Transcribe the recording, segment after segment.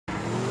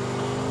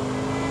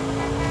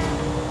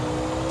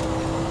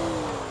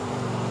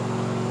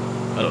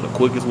I know the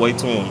quickest way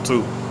to him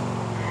too.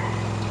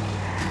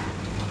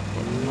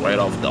 Right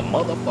off the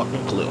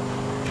motherfucking cliff.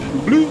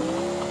 Bloop.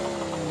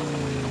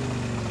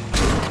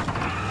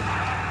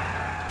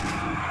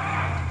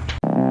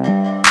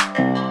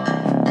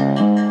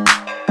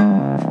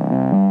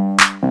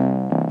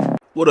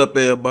 What up,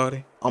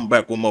 everybody? I'm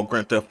back with more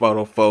Grand Theft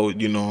Auto 4,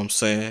 you know what I'm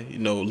saying? You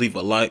know, leave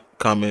a like,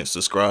 comment,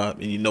 subscribe,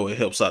 and you know it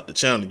helps out the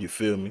channel, you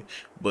feel me?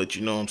 But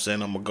you know what I'm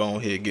saying, I'm gonna go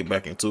ahead and get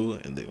back into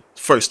it. And the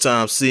first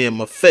time seeing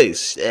my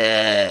face,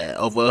 yeah,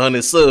 over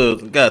 100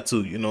 subs, got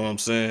to, you know what I'm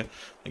saying?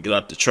 And get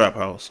out the trap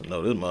house. You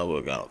know, this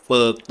motherfucker got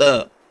fucked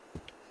up.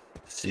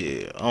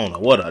 Shit, I don't know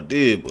what I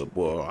did, but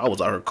boy, I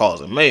was out here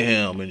causing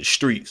mayhem in the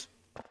streets.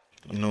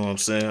 You know what I'm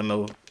saying? I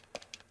know.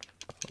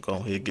 Go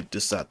ahead and get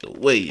this out the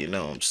way, you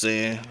know what I'm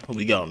saying? What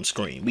we got on the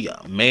screen? We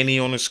got Manny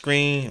on the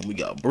screen, and we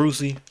got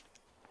Brucey.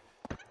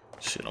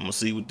 Shit, I'm gonna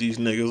see what these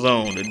niggas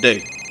on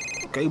today.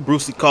 Okay,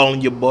 Brucey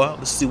calling your boy.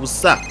 Let's see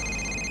what's up.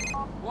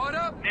 What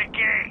up,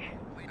 Nicky?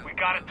 We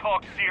gotta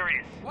talk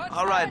serious.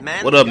 All right,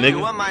 man. What up, nigga? You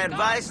want my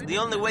advice? The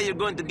only way you're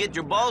going to get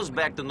your balls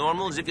back to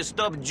normal is if you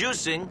stop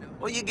juicing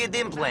or you get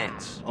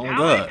implants. Oh, How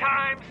God. many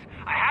times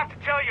I have to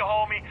tell you,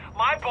 homie,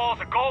 my balls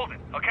are golden,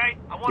 okay?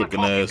 I want to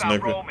talk to you about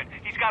nigga. Roman.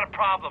 He's got a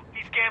problem.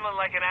 He's gambling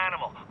like an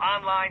animal.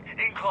 Online,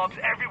 in clubs,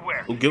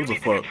 everywhere. Who gives you a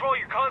need fuck? to control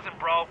your cousin,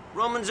 bro.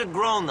 Roman's a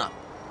grown-up.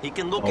 He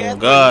can look Oh, after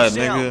God,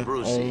 himself, nigga.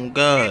 Brucey. Oh,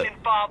 God. He's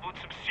involved with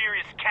some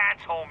serious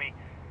cats, homie.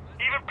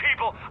 Even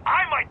people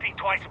I might think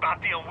twice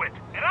about dealing with.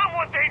 And I'm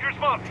one dangerous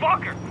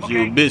motherfucker, okay?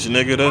 You a bitch,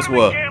 nigga, that's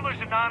what.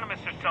 Gamblers Anonymous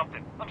or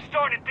something. I'm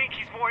starting to think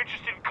he's more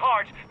interested in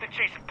cards than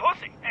chasing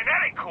pussy. And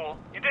that ain't cool,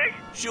 you dig?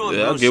 Sure,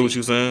 Yeah, I Brucey. get what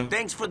you saying.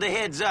 Thanks for the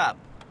heads up.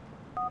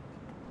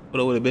 What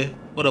up with it, bet?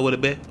 What up with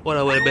it, bet? What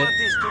up with it, You bet? want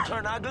this to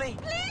turn ugly?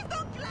 Please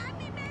don't clap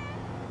me,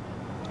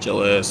 man. Get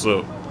your ass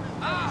up.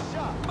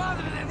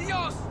 Madre de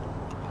Dios!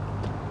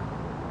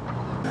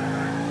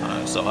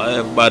 Alright, so how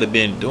everybody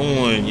been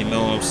doing, you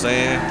know what I'm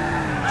saying?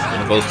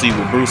 Gonna go see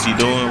what Brucey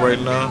doing right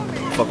now.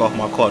 Fuck off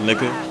my car,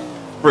 nigga.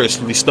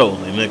 Freshly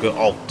stolen, nigga,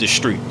 off the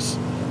streets.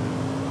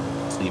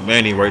 See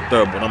Manny right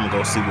there, but I'm gonna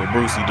go see what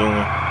Brucey doing.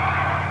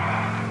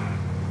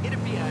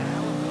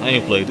 I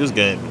ain't played this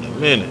game in a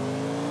minute,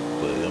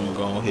 but I'm gonna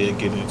go ahead and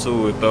get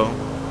into it though.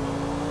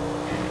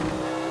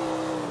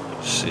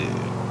 Shit.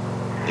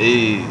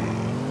 Hey.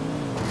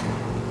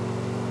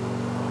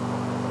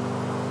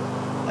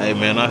 Hey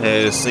man, I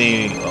had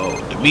seen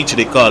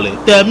Dimitri, they call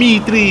it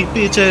Dimitri,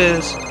 bitch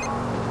ass.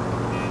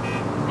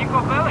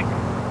 Nico Bellic,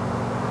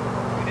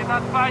 you did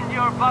not find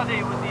your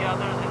body with the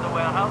others in the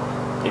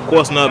warehouse. Of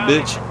course not,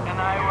 bitch. And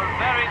I was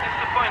very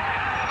disappointed.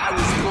 I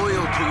was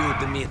loyal to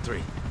you,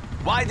 Dimitri.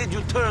 Why did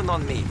you turn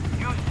on me?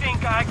 You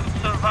think I could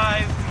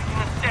survive in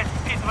a set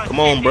pit Come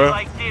on, bro.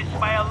 like this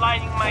by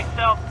aligning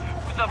myself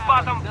with a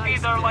bottom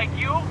feeder like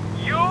you?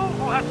 You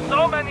who had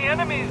so many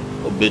enemies.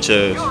 Oh, bitch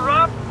You ass.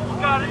 robbed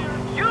Bulgaria.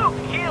 You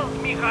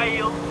killed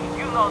Mikhail.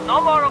 You know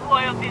no more of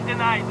loyalty than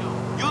I do.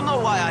 You know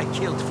why I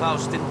killed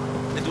Faustin.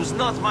 It was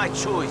not my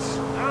choice.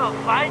 I will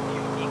find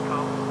you, Nico.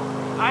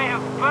 I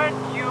have burnt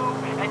you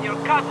and your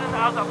cousin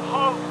out of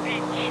Hove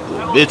Beach.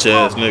 I will Bitch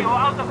ass smoke you nigga.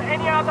 out of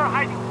any other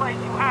hiding place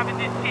you have in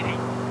this city.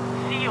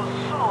 See you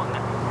soon,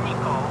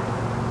 Nico.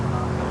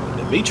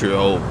 Dimitri,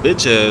 old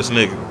bitch ass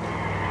nigga.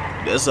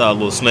 That's how a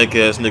little snake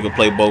ass nigga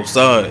play both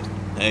sides.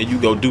 And you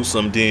go do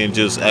something then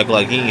just act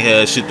like he ain't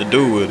had shit to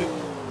do with it.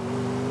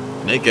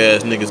 Snake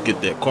ass niggas get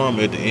that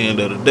karma at the end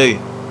of the day.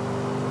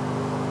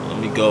 Let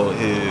me go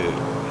ahead.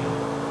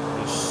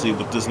 Let's see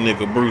what this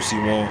nigga Brucey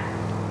want.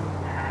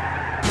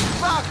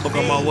 Fuck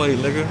on my way,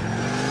 nigga.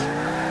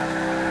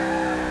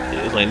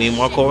 Yeah, this ain't even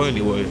my car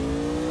anyway.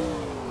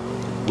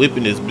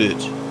 Whipping this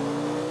bitch.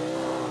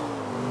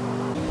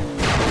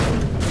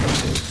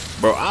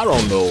 Bro, I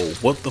don't know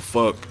what the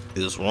fuck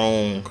is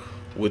wrong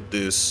with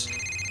this.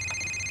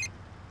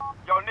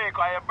 Yo,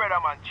 Nico, your brother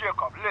man,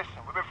 Jacob, listen,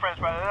 we've been friends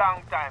for a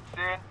long time,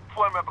 see?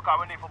 Phone me because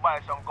we need to buy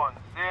some guns,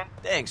 see?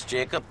 Thanks,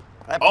 Jacob.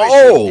 I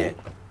appreciate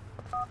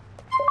that.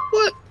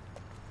 What?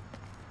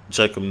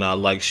 Jacob now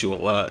likes you a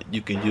lot.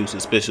 You can use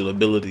his special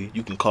ability.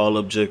 You can call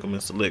up Jacob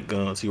and select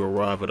guns. He will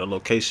arrive at a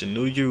location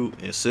near you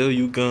and sell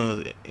you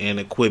guns and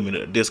equipment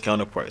at a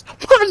discounted price.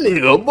 My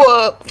nigga,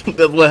 boy.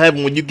 That's what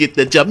happened when you get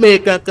the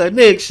Jamaica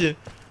connection.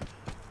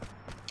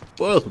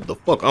 Well, that's what the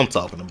fuck I'm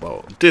talking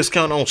about.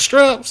 Discount on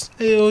straps?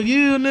 Hell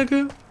yeah,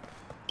 nigga.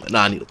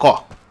 Now I need a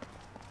car.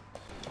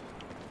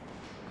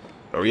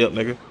 Hurry up,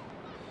 nigga.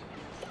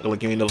 Look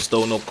like you ain't never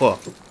stole no car.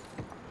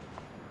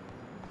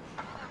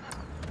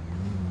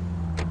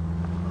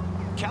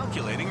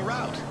 Calculating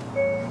route.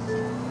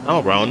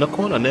 I'm around the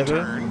corner, nigga.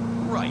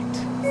 Turn right.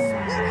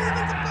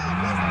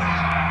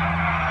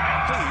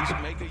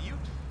 Please make a U.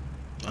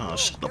 Oh,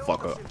 shut the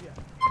fuck up.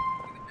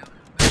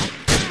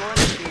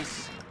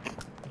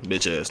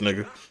 Bitch ass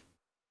nigga.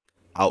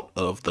 Out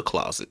of the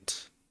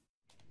closet.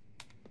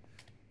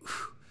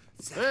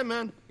 Hey,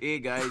 man. Hey,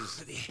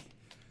 guys.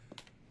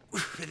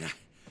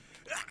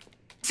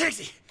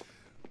 Taxi.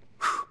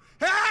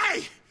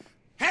 Hey!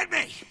 Hit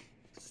me!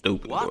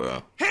 Stupid, What?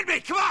 bro. Hit me!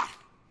 Come on!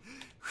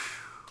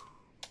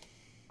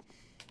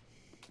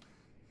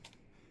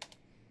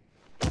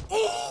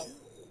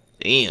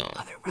 Damn.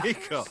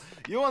 Nico,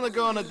 you want to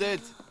go on a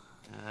date?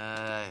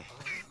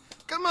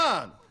 Come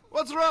on.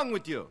 What's wrong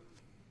with you?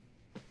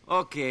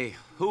 Okay,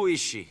 who is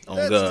she? Oh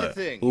That's the God.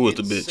 thing. Who is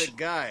the It's bitch? a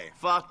guy.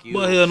 Fuck you.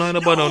 Well, hell, no, ain't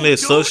nobody on that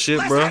sus shit,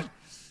 bro. Listen!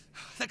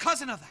 The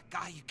cousin of that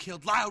guy you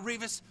killed, Lyle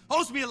Rivas,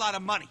 owes me a lot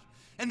of money.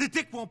 And the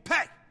dick won't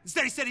pay.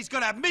 Instead, he said he's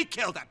gonna have me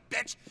kill that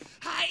bitch.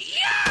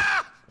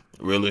 Hi-ya!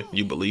 Really?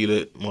 You believe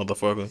that,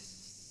 motherfucker?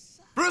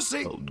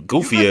 Brucey, Oh,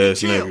 goofy you got to ass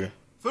chill. nigga.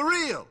 For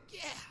real.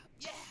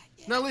 Yeah.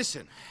 Now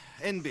listen,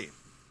 NB,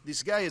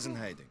 this guy isn't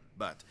hiding,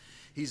 but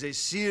he's a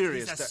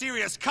serious... He's a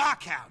serious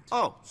cockhound.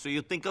 Oh, so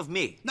you think of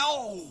me?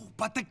 No,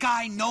 but the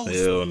guy knows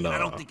Hell me. nah. I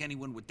don't think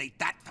anyone would date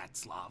that fat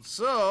Slav.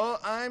 So,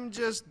 I'm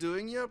just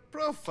doing your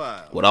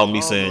profile. Without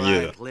me saying All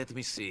right, yeah. let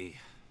me see.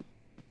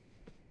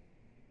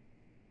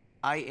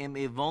 I am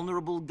a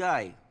vulnerable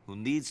guy who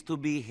needs to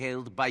be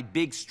held by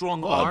big,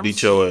 strong I'll arms.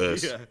 beat your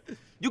ass. Yeah.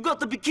 You got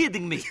to be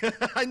kidding me.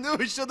 I knew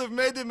we should have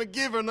made him a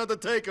giver, not a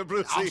taker,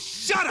 Brucey. Oh,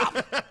 shut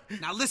up!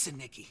 Now listen,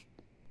 Nicky.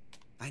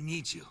 I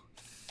need you.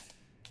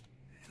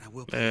 And I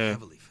will pay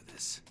heavily for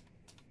this.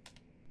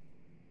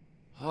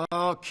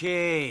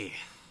 Okay.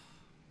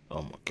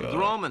 Oh my God.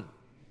 Roman,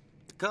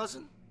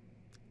 cousin,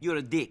 you're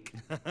a dick.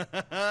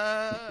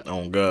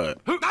 Oh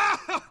God.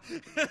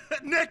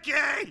 Nicky!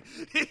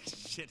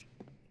 Shit.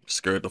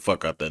 Scared the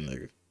fuck out that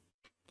nigga.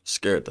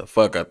 Scared the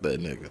fuck out that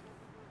nigga.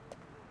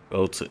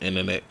 Go to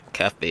internet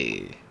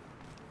cafe.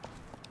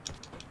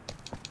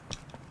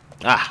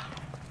 Ah.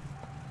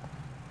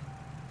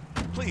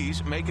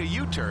 Please make a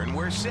U-turn.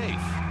 We're safe.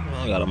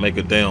 I gotta make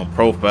a damn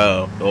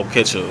profile. Don't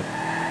catch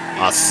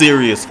a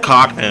serious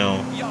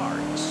cockhound.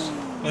 Yards.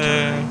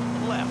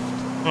 Man,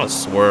 Left. I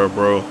swear,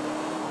 bro.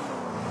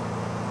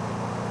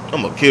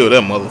 I'm gonna kill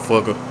that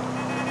motherfucker.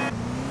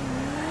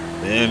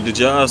 Man, did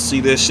y'all see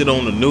that shit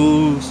on the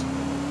news?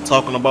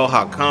 Talking about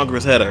how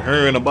Congress had a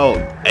hearing about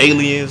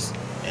aliens,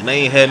 and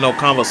they ain't had no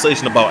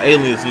conversation about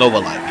aliens in over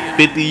like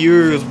 50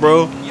 years,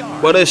 bro.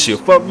 Bro, that shit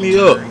fucked me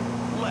up.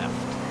 Left.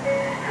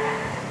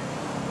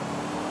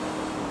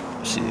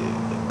 Shit,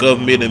 the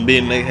government and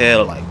then they had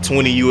like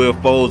 20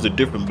 UFOs at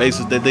different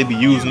bases that they be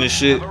using this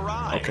shit.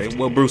 Okay,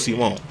 what Brucey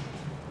want?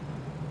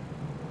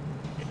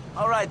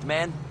 All right,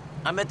 man.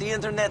 I'm at the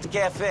internet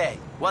cafe.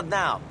 What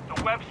now?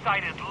 The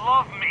website is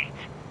Love Meat.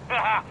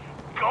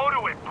 Go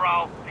to it,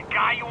 bro. The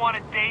guy you want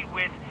to date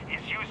with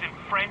is using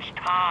French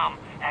Tom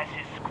as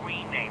his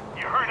screen name.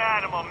 You heard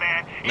Animal,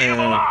 man. Eat him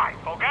Man. alive,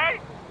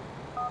 okay?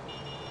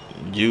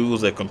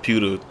 Use a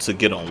computer to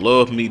get on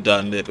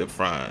lovemeat.net and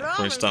find French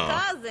Roman's Tom.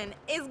 cousin,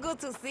 it's good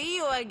to see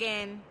you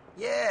again.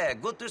 Yeah,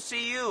 good to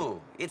see you.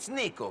 It's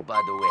Nico,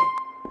 by the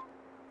way.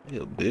 Yeah,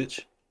 bitch.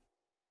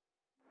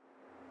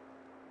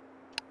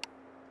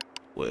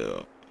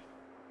 Well,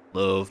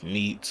 love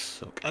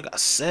meats. Okay, I got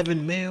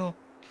 7 mail.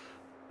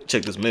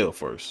 Check this mail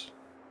first.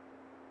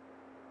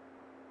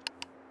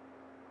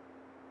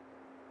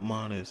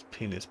 Mine is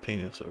penis.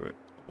 Alright.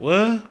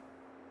 What?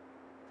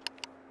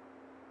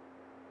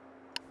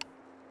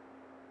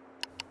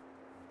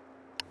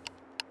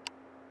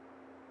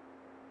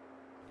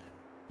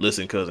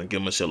 Listen, cousin,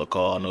 give Michelle a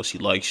call. I know she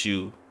likes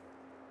you.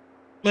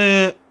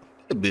 Man,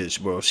 that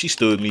bitch, bro. She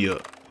stood me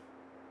up.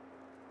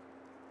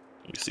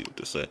 Let me see what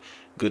this say.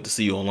 Good to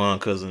see you online,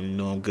 cousin. You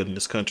know I'm good in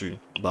this country.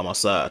 By my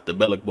side, the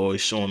Bellic boy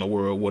is showing the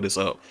world what it's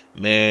up.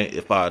 Man,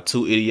 if our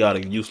 2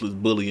 idiotic, useless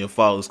bullying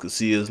followers could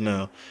see us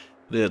now,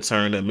 they'll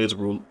turn their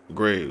miserable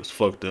graves.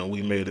 Fuck them.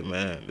 We made it,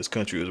 man. This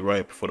country is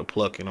ripe for the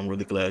plucking. I'm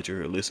really glad you're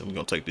here. Listen, we're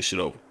gonna take this shit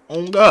over.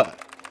 Oh God.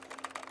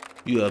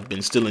 You have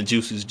been stealing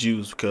Juice's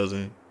juice,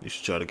 cousin. You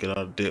should try to get out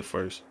of debt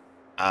first.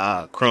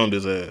 Ah, crowned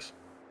his ass.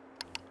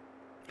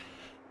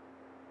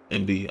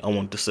 And B, I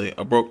wanted to say,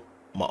 I broke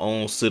my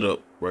own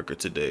sit-up record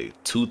today.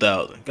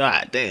 2,000.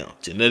 God damn.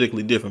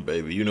 Genetically different,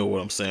 baby. You know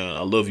what I'm saying.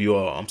 I love you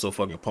all. I'm so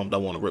fucking pumped. I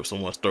want to rip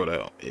someone's throat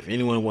out. If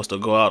anyone wants to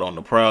go out on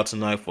the prowl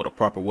tonight for the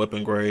proper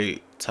weapon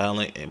grade,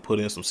 talent, and put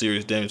in some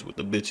serious damage with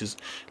the bitches,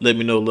 let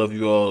me know. Love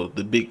you all.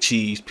 The Big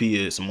Cheese.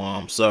 P.S.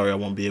 Mom, sorry I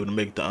won't be able to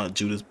make it to Aunt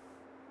Judith's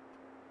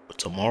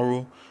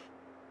tomorrow.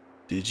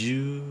 Did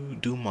you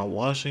do my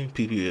washing?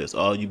 PPS.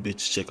 All you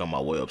bitches check on my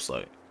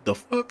website. The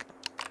fuck?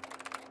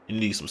 You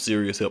need some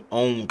serious help.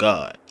 Oh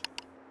God.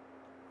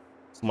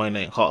 Somebody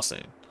named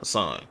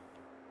Hassan.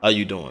 How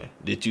you doing?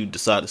 Did you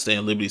decide to stay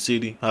in Liberty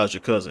City? How's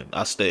your cousin?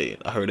 I stayed.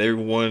 I heard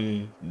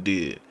everyone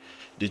did.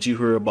 Did you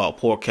hear about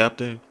poor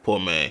Captain? Poor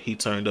man. He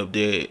turned up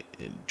dead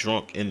and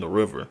drunk in the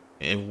river.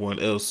 And everyone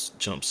else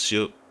jumped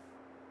ship.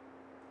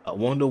 I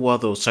wonder why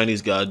those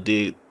Chinese guys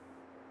did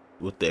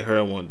with their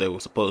heroin they were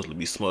supposedly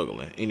be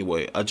smuggling.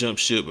 Anyway, I jumped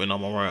ship and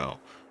I'm around.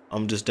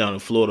 I'm just down in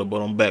Florida,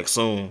 but I'm back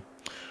soon.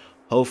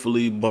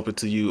 Hopefully, bump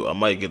into you. I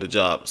might get a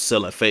job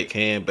selling fake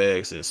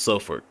handbags in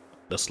Suffolk.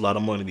 That's a lot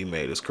of money to be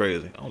made. It's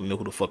crazy. I don't know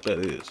who the fuck that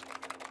is.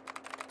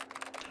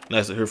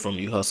 Nice to hear from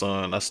you,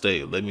 Hassan. I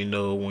stayed. Let me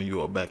know when you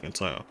are back in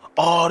town.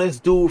 Oh, this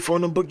dude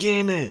from the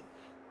beginning.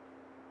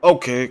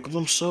 Okay, because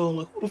I'm so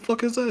like, who the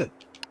fuck is that?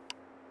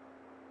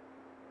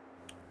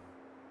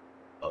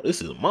 Oh,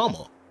 this is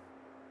Mama.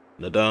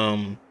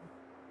 Nadam,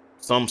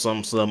 some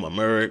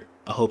American.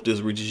 I hope this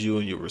reaches you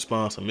in your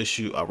response. I miss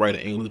you. I write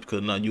in English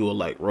because now you are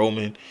like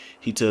Roman.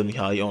 He tells me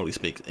how he only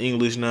speaks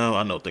English now.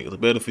 I know things are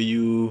better for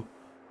you.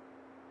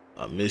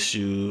 I miss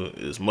you.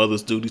 It's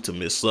mother's duty to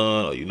miss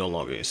son, or you no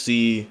longer in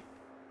sea.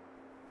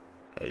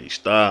 Hey, you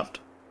stopped.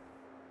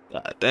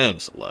 God damn,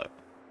 it's a lot.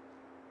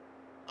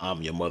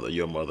 I'm your mother,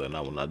 and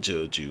I will not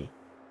judge you.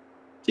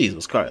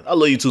 Jesus Christ. I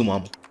love you too,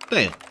 mama.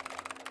 Damn.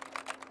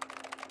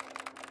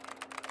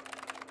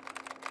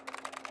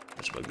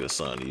 That's my good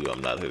son to you.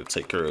 I'm not here to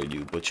take care of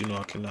you, but you know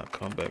I cannot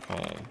come back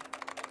home.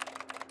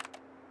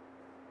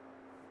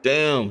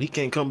 Damn, he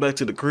can't come back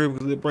to the crib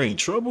because it bring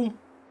trouble?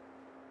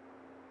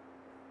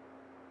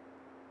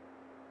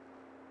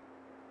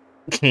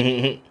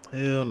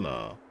 Hell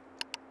no.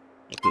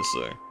 What's this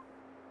say?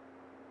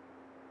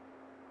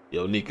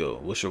 Yo, Nico,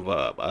 what's your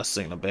vibe? I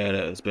seen a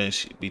badass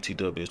bench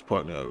BTW's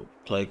partner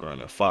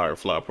playground and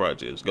Firefly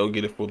projects. Go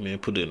get it for me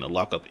and put it in the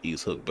lockup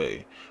East Hook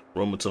Bay.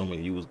 Roman told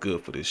me you was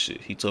good for this shit.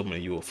 He told me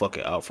you were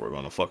fucking Alfred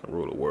gonna fucking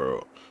rule the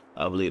world.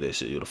 I believe that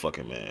shit. You're the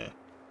fucking man.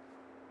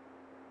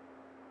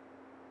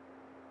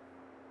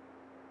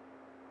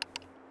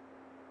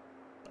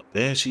 A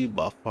Banshee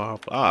by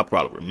Firefly. I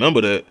probably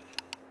remember that.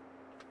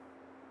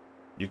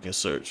 You can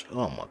search.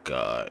 Oh my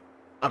god.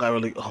 I got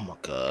really. Oh my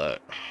god.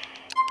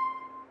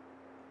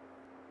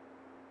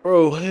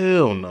 Bro,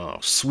 hell no.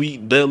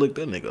 Sweet Delic,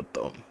 that nigga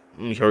thumb.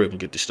 Let me hurry up and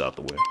get this shit out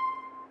the way.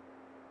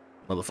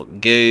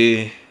 Motherfucking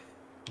gay.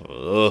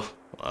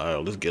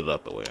 Alright, let's get it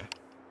out the way.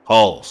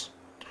 Pause.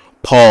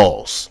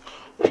 Pause.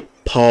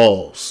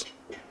 Pause.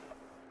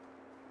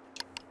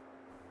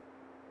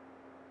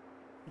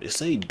 It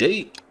say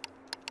date.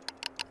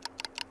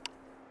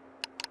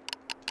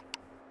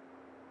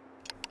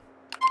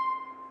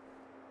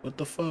 What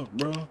the fuck,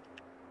 bro?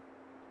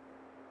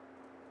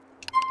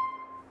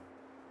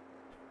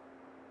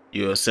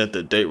 You have sent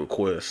the date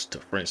request to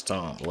French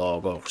Tom.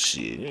 Log off.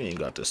 Shit, you ain't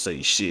got to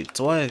say shit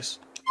twice.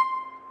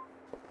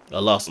 I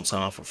lost some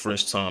time for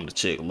French Tom to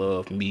check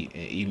love, meet,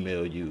 and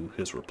email you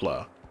his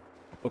reply.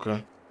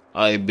 Okay.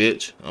 Alright,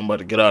 bitch. I'm about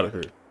to get out of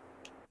here.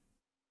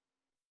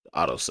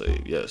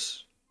 Autosave,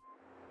 yes.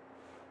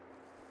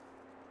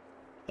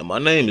 And my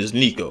name is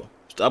Nico.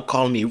 Stop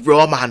calling me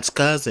Roman's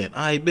cousin.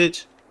 Alright,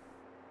 bitch.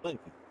 Thank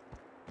you.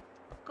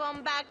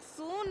 Come back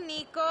soon,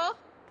 Nico.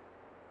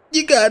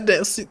 You got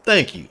that.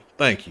 Thank you.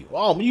 Thank you.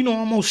 Oh, you know I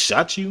almost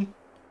shot you.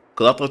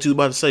 Because I thought you was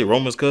about to say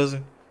Roman's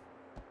cousin.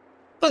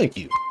 Thank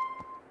you.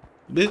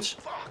 Bitch.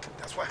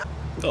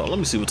 Oh, let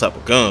me see what type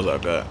of guns I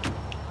got.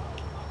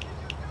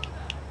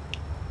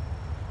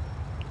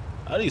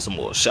 I need some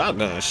more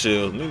shotgun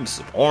shells. I need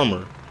some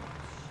armor.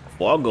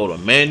 Before I go to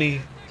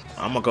Manny,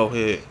 I'm gonna go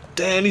ahead.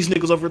 Damn, these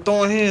niggas over here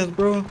throwing hands,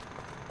 bro.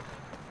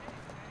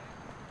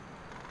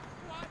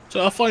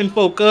 So I fighting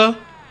folk, Let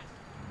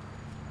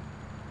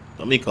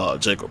me call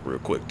Jacob real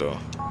quick, though.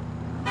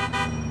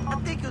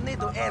 I think you need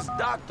to ask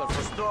doctor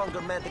for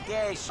stronger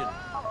medication.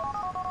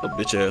 That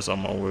bitch ass on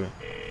my way.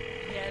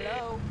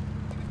 Hello.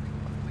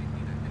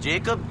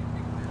 Jacob,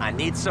 I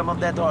need some of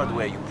that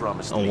hardware you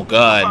promised me. Oh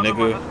God,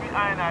 nigga.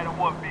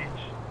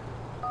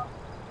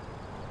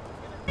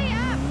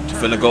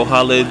 Finna go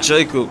holler at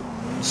Jacob.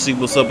 See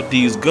what's up with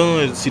these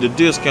guns. See the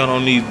discount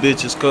on these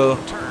bitches, cuz.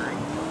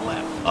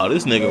 Oh,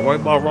 this nigga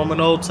right by Roman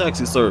Old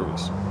Taxi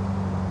Service.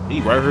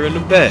 He right here in the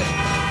back.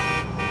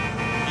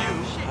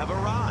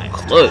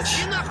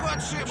 Clutch.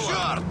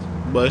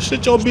 But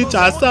shut your bitch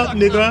ass up,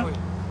 nigga.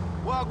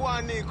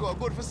 Wagwan, Nico.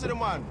 Good for city,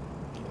 man.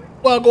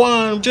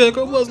 Wagwan,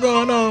 Jacob. What's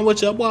going on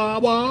with your boy?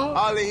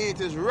 All the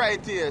heat is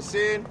right here,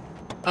 see?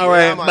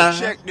 Alright, man, bye.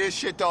 check this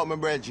shit out, my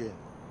brethren.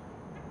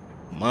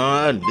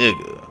 My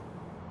nigga.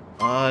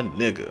 My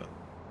nigga.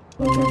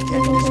 Get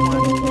this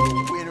one,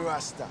 Win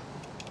Rasta.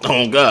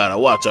 Oh God, I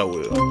watch I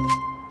will.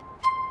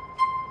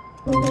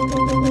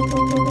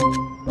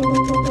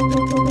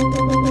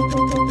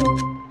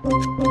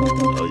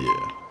 Oh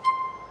yeah.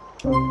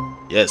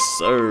 Yes,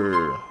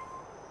 sir.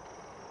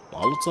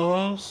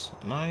 Molotovs?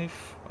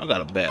 Knife? I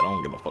got a bat. I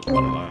don't give a fuck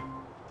about a knife.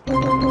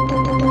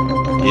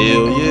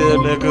 Hell yeah,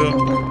 nigga.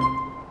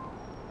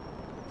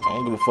 I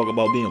don't give a fuck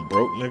about being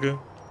broke, nigga.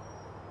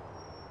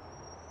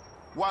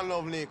 One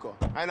love, Nico.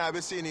 And I'll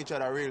be seeing each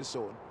other real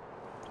soon.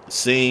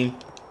 Scene.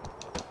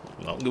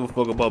 I don't give a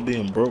fuck about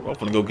being broke. I'm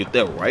gonna go get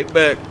that right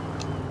back.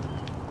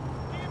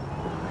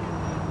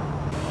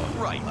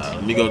 Right.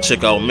 Let me go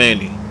check out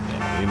Manny.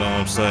 You know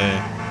what I'm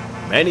saying?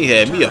 Manny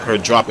had me up here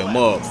dropping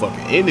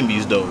motherfucking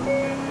enemies though.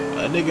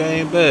 That nigga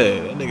ain't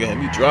bad. That nigga had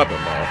me dropping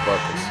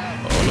motherfuckers.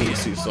 Oh, let me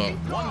see something.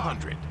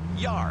 100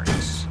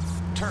 yards.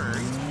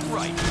 Turn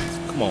right.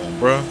 Come on,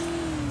 bruh.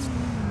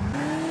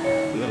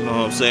 You know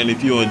what I'm saying?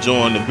 If you're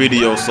enjoying the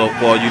video so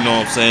far, you know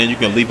what I'm saying? You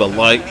can leave a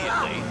like,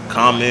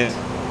 comment,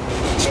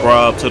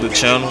 subscribe to the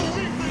channel.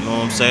 You know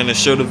what I'm saying? And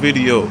share the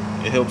video.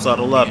 It helps out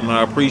a lot, and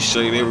I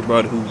appreciate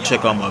everybody who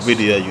check out my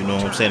video, you know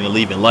what I'm saying, and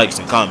leaving likes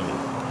and comments.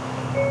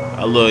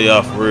 I love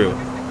y'all for real.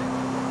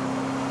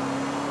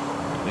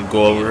 And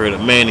go over here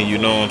to Manny, you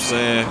know what I'm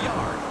saying?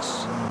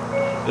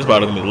 This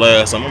probably gonna be the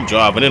last time I'm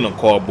driving in a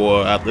car,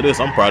 boy. After this,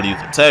 I'm probably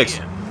using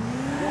taxi.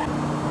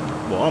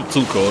 Boy, I'm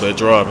too cold at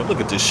driving. Look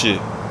at this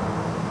shit.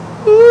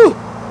 Woo! Look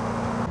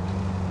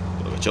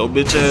at your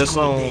bitch ass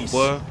on,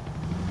 boy.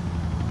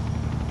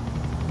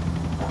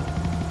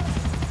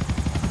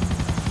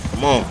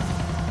 Come on.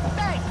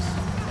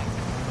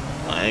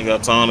 I ain't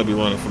got time to be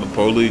running from the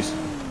police.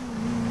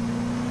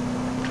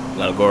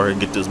 Gotta go ahead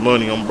and get this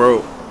money. I'm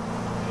broke.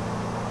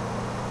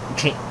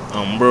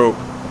 I'm broke.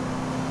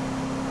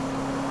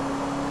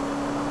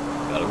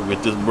 Gotta go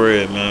get this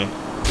bread, man.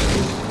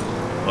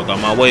 Fuck out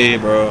my way,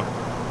 bro.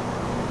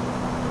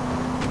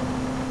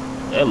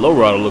 That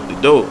lowrider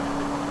looked dope.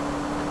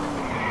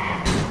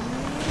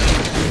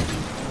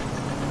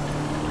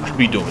 I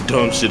be doing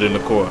dumb shit in the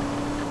car.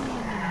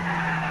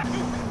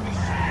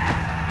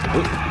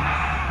 Ooh.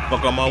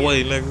 Fuck out my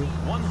way, nigga.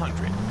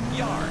 100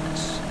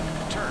 yards.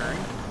 Turn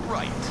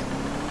right.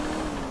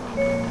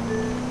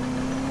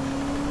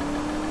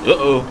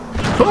 Uh-oh.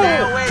 Stay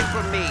away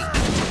from me.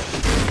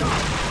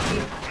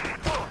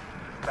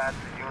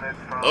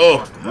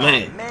 Oh,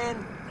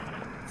 man.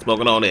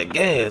 Smoking on that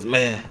gas,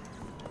 man.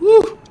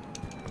 Woo.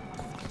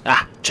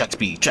 Ah, check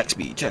speed.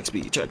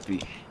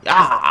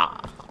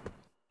 Ah.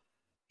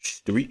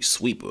 Street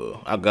sweeper.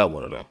 I got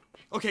one of them.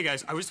 Okay,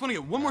 guys, I just want to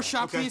get one more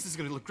shot, please. This is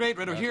going to look great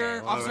right over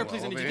here. Officer,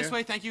 please, I need you this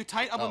way. Thank you.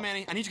 Tight elbow,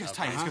 Manny. I need you guys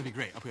tight. It's going to be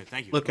great. Okay,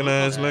 thank you. Looking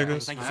ass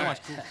niggas. Thank you so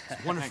much.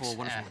 Wonderful,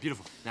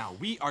 beautiful. Now,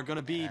 we are going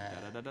to be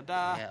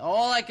da-da-da-da-da. Yeah,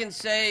 all I can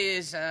say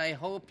is I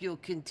hope you'll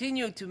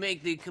continue to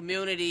make the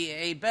community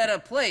a better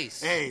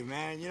place. Hey,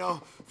 man, you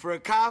know, for a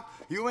cop,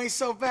 you ain't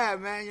so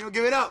bad, man. You know,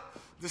 give it up.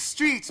 The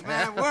streets,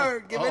 man.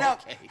 Word, give it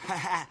up.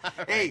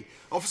 Hey,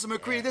 Officer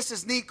McCree, this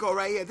is Nico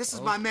right here. This is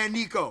my man,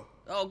 Nico.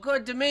 Oh,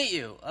 good to meet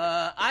you.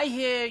 I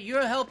hear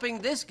you're helping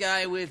this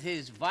guy with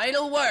his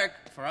vital work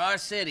for our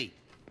city.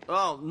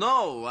 Oh,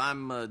 no,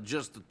 I'm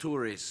just a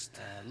tourist.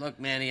 Look,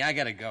 Manny, I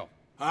gotta go.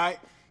 All right.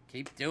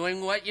 Keep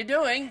doing what you're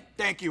doing.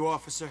 Thank you,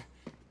 officer.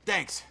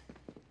 Thanks.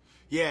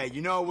 Yeah,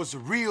 you know, it was a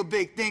real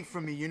big thing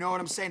for me, you know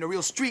what I'm saying? A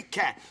real street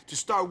cat to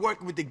start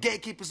working with the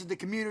gatekeepers of the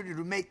community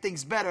to make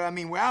things better. I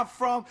mean, where I'm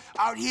from,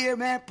 out here,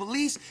 man,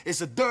 police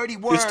is a dirty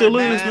word, It still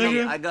man. is,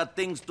 nigga. I got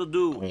things to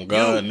do. Oh,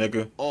 God,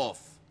 nigga.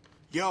 Off.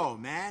 Yo,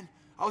 man,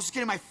 I was just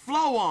getting my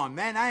flow on,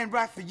 man. I ain't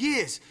rap for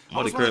years.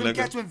 I was Money one of them nigga.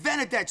 cats who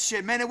invented that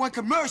shit, man. It went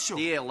commercial.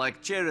 Yeah,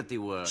 like charity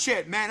work.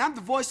 Shit, man, I'm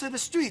the voice of the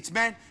streets,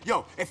 man.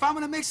 Yo, if I'm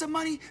gonna make some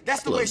money,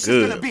 that's the Look way shit's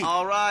good. gonna be.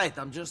 All right,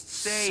 I'm just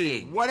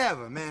saying.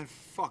 Whatever, man.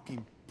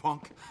 Fucking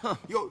punk.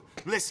 Yo,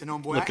 listen,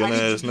 homeboy. Looking I need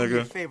you ass to do me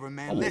a nigga. favor,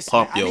 man. I will Listen,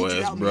 pop I need your you to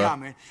ass, help me bruh. out,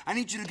 man. I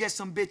need you to get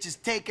some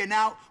bitches taken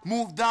out,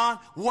 moved on,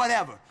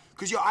 whatever.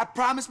 Cause yo, I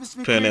promise,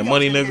 Mr. Paying that McCreary,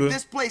 money, I'm gonna nigga. get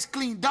this place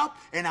cleaned up,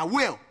 and I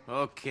will.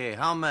 Okay,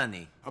 how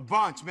many? A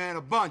bunch, man,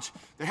 a bunch.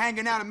 They're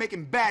hanging out and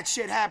making bad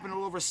shit happen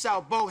all over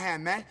South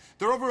Bohan, man.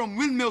 They're over on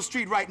Windmill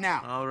Street right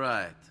now. All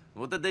right.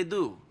 What did they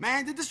do?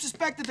 Man, they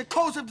disrespected the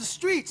codes of the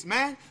streets,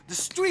 man. The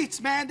streets,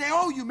 man, they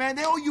owe you, man.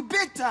 They owe you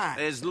big time.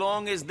 As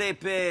long as they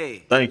pay.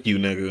 Thank you,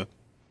 nigga.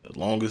 As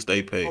long as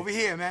they pay. Over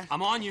here, man.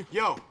 I'm on you.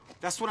 Yo,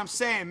 that's what I'm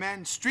saying,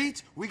 man.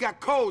 Streets, we got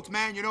codes,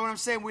 man. You know what I'm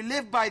saying? We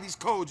live by these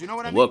codes. You know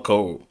what I mean? What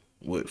code?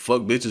 What,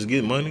 fuck bitches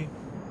get money?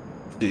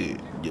 Shit,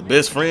 your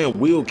best friend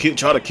will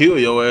try to kill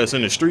your ass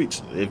in the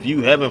streets if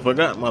you haven't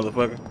forgot,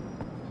 motherfucker.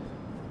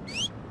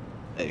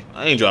 Hey,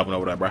 I ain't dropping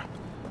over that, bro.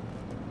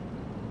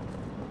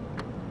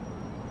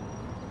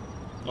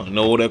 I don't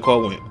know where that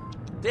car went.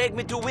 Take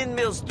me to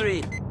Windmill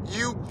Street.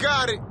 You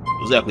got it.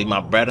 Exactly,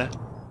 my brother.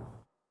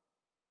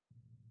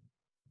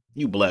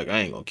 You black, I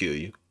ain't gonna kill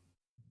you.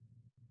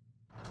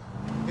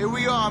 Here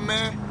we are,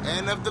 man.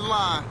 End of the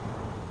line.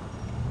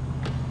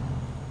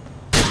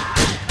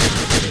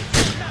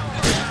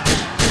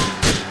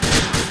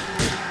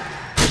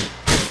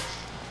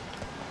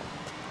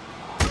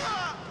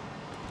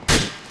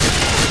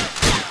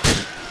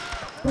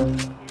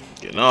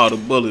 Getting all the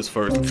bullets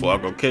first before I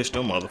go catch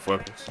them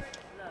motherfuckers.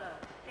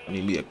 I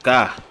need me a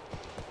car.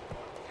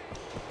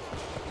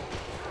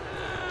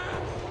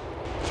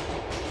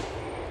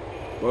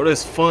 Bro,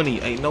 that's funny.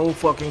 Ain't no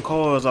fucking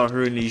cars out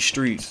here in these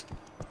streets.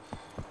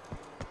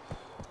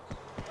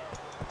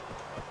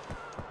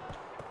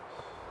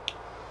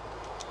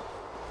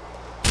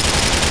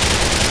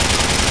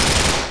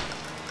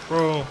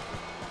 Bro,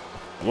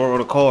 where are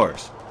the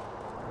cars?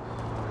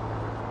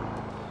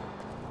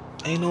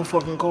 Ain't no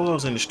fucking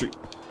cars in the street.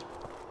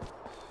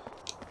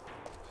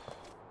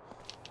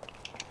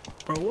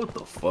 Bro, what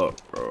the fuck,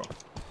 bro?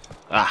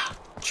 Ah,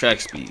 track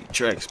speed.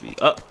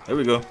 Oh, here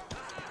we go.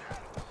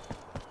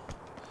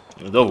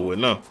 It's over with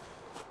now.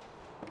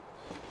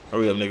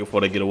 Hurry up, nigga,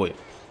 before they get away.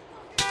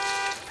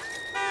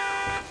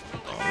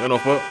 Oh, you no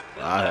fuck.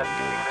 I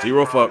have to give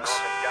 0 fucks.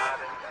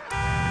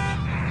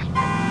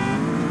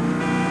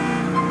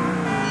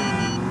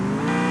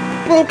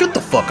 Bro, get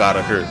the fuck out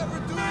of here.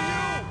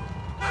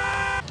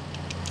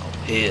 Oh,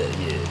 hell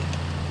yeah.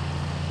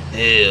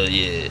 Hell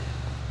yeah.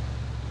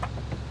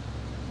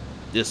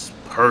 This is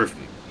perfect.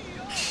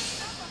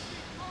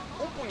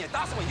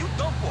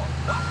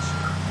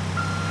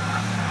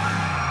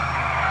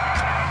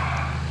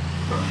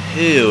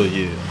 Hell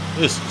yeah.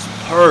 This is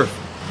perfect.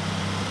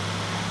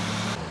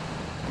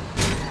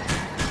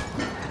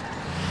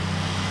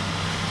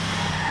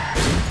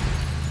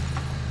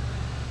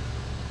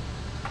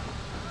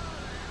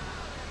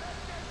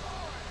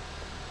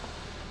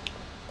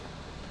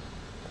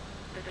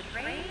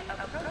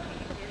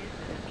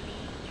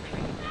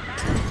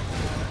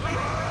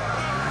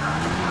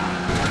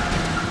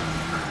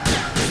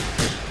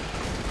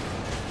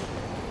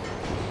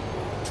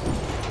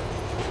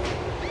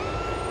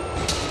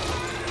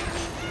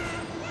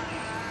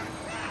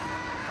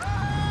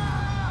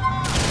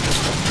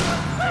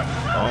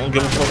 I don't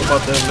give a fuck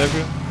about that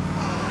nigga.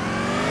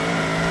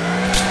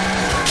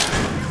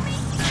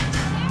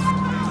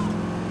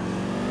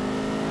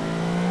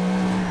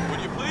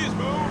 Would you please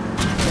move?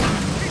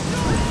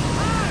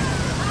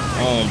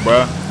 Come on,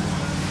 bruh.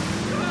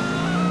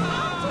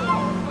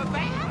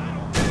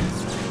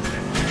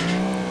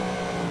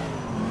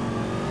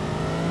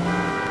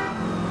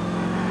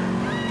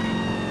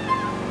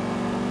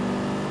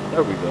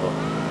 There we go.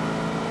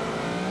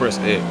 Press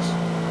X.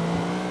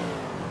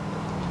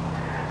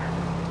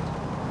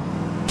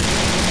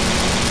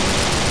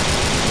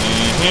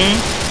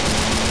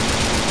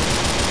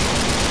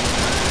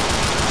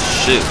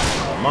 Shit,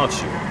 I'm out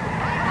you.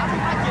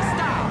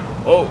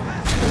 Oh.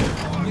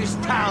 This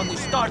town is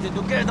starting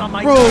to get on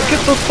my Bro,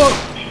 get the fuck.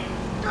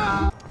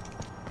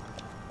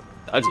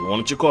 I just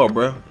wanted your car,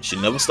 bro. You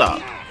should never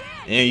stop.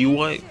 And you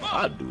white?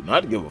 I do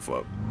not give a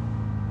fuck.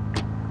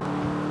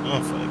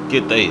 I'm finna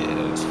get their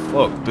ass.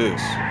 Fuck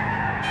this.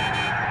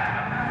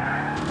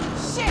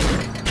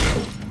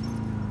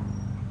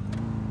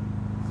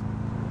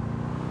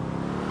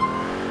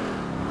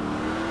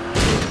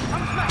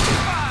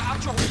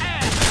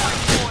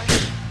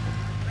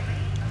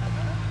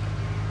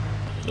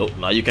 Nope,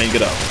 now you can't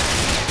get out.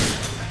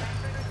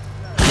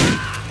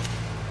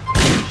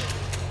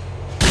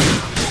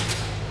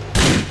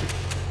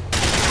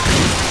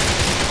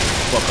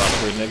 Fuck out of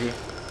here, nigga.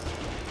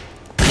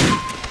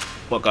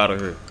 Fuck out of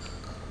here.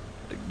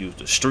 They use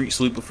the street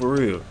sweeper for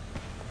real.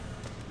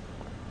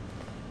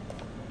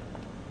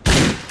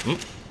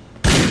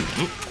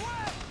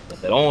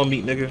 Got that on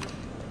meat, nigga.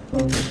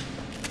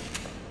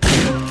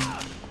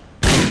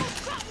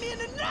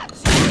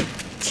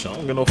 I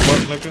don't get no fuck,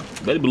 nigga.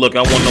 Better be lucky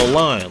I want no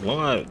line.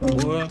 Line,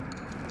 boy.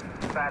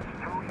 That's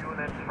 2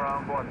 units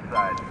from one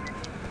side.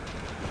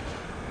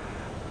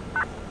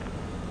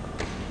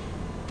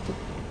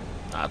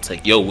 I'll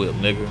take your whip,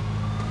 nigga.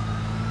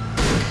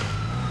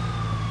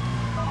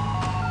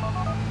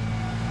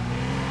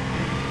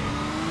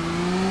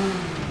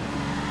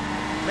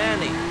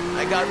 Manny,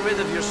 I got rid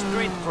of your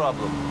street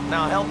problem.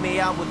 Now help me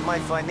out with my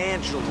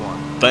financial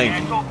one. Thank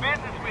Can't you. go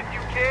business with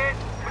you, kid,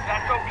 but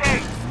that's okay.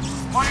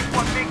 Money's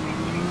what makes these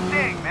streets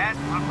sing, man.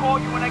 I'll call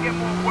you when I get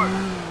more work.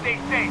 Stay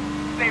safe.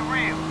 Stay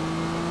real.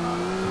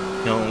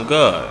 Oh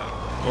God,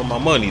 where my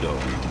money though?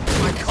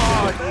 My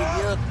card,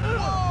 idiot.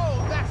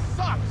 Whoa, that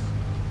sucks.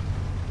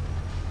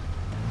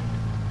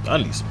 I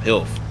need some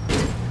health.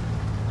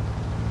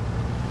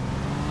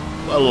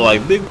 I look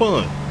like Big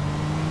Pun.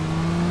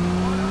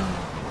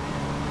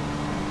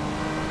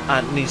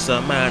 I need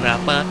some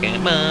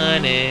motherfucking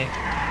money.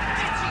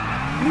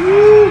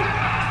 Woo.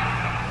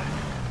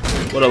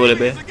 What up with it,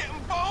 man?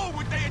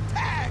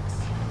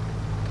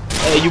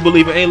 Hey, you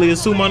believe in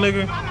aliens too, my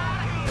nigga?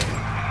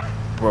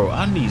 Bro,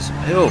 I need some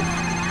help.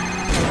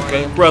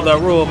 Okay, brother, I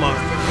roll my.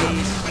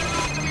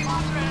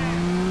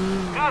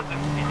 Cousin,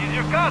 it is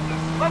your cousin.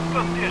 Let's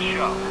go see a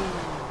show.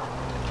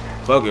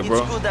 Fuck it, bro.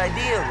 It's a good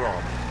idea,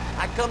 Ron.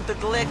 I come to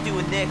collect you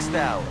in next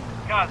hour.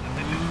 Cousin,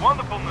 this is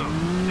wonderful news.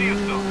 See you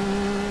soon.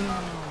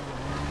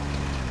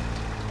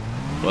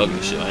 Fuck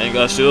it, shit. I ain't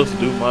got shit else to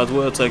do. Might as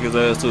well take his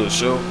ass to a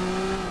show.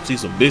 See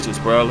some bitches,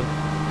 probably.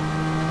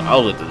 I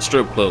was at the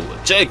strip club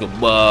with Jacob,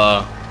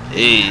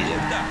 hey.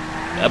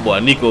 That boy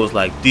Nico was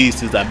like,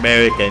 this is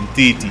American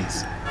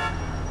titties.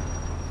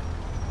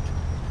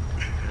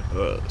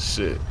 Oh,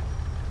 shit.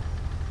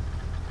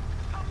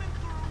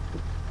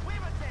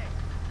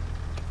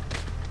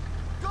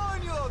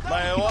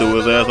 He threw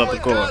his ass out the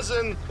car.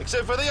 Cousin,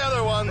 except for the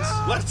other ones.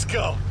 Let's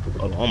go.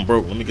 Hold on, I'm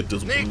broke. Let me get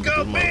this.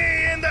 Nico B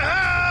in the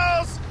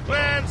house!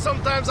 Man,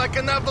 sometimes I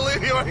cannot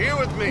believe you are here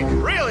with me.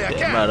 Really, I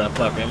can't.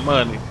 Motherfucking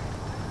money.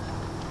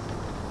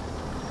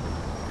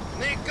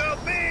 Nico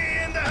B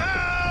in the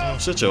house! Oh,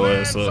 shut your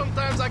ass up.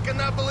 Sometimes I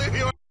cannot believe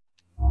you are.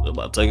 They're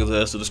about to take his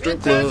ass to the strip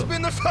It has club.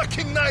 been a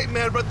fucking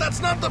nightmare, but that's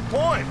not the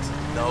point.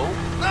 No?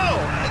 No,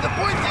 the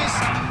point is,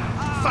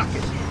 fuck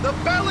it. The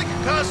Bellic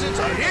cousins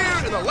are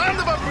here in the land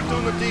of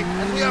opportunity,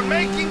 and we are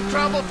making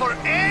trouble for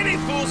any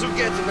fools who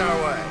get in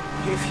our way.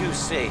 If you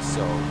say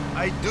so.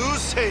 I do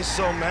say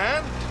so,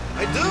 man.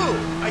 I do.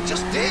 I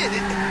just did.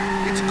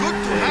 It's good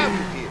to have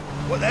you here.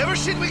 Whatever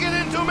shit we get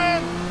into,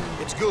 man,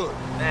 it's good.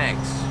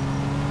 Thanks.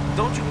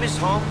 Don't you miss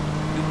home?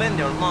 You've been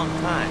there a long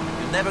time.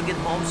 You never get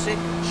homesick?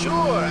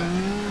 Sure.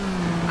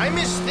 I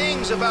miss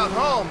things about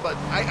home, but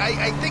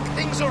I think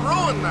things are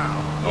ruined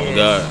now. Oh, Yes,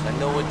 God. I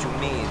know what you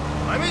mean.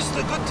 I miss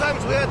the good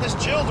times we had as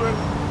children,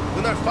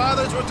 when our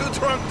fathers were too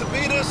drunk to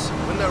beat us,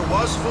 when there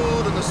was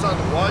food and the sun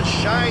was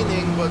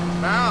shining, but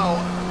now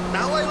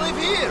I live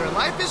here and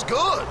life is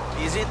good.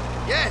 Is it?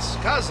 Yes,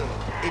 cousin,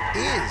 it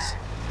is.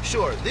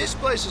 Sure, this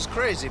place is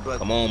crazy, but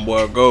Come on,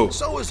 boy, go.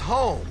 so is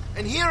home.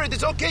 And here it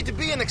is okay to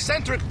be an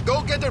eccentric,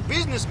 go-getter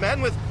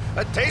businessman with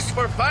A taste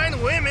for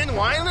fine women,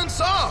 wine, and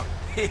song.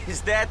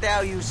 Is that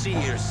how you see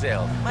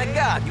yourself? My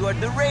God, you are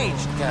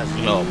deranged,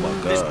 cousin. Oh my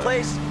God. This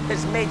place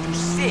has made you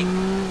sick.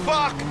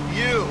 Fuck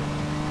you.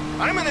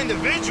 I'm an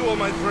individual,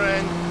 my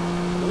friend.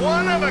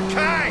 One of a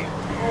kind.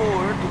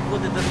 Or, to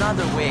put it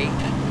another way,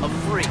 a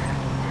freak.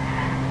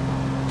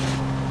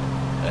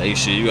 Hey,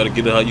 shit, you gotta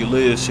get it how you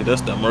live. Shit,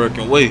 that's the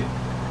American way.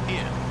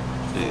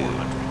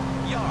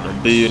 The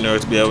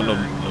billionaires be having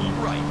them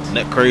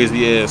that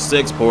crazy ass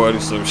sex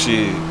parties, some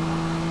shit.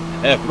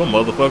 Half of them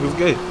motherfuckers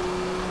gay.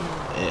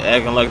 And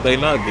acting like they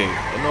not gay.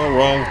 Ain't nothing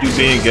wrong with you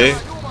being gay.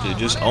 Shit,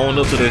 just own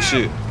up to that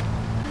shit.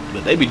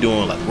 But they be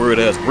doing like weird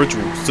ass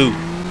rituals too.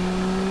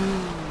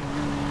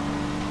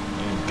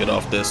 Get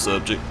off that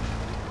subject.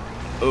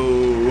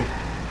 Oh,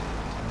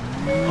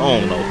 I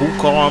don't know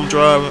who car I'm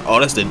driving. Oh,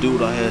 that's the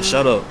dude I had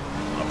shut up.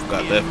 I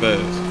forgot that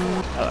fast.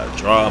 I gotta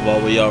drive all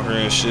the way out here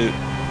and shit.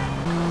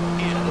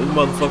 This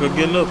motherfucker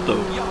getting up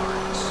though.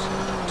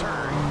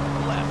 Turn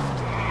left.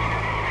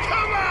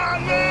 Come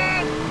on,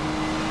 man!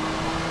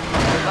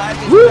 Life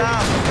is Woo!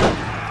 down.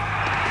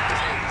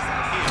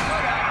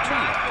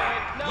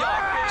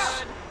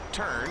 Yards.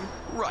 Turn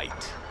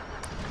right.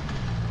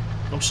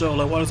 I'm sure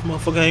like why this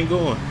motherfucker ain't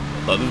going?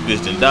 Thought this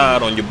bitch done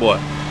died on your boy.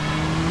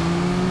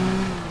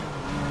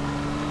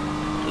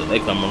 So they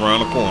come around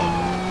the corner.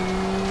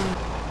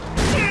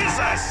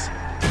 Jesus!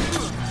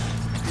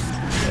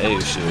 Hey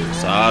shit,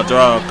 so I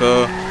drive,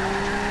 cuz.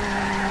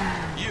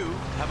 You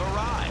have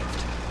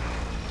arrived.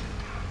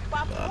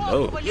 I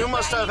know. You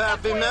must have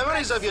happy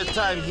memories of your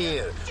time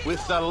here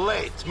with the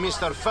late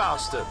Mr.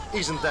 Fauster.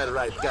 Isn't that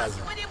right,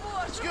 cousin?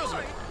 Excuse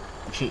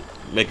me.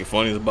 Making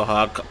funny about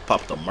how I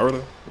popped a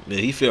murder. Yeah,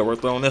 he fell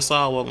right there on that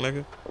sidewalk,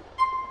 nigga.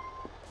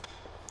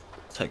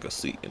 Take a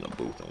seat in the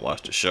booth and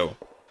watch the show.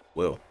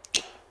 Well,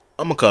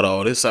 I'm gonna cut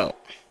all this out.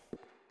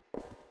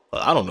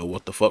 But I don't know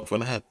what the fuck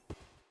finna happen.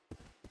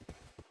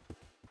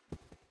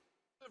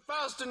 Mr.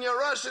 Fauster, your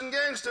Russian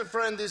gangster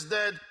friend is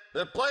dead.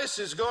 The place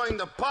is going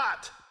to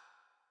pot.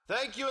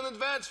 Thank you in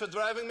advance for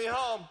driving me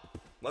home.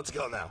 Let's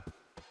go now.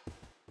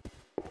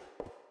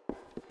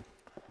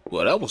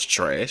 Well, that was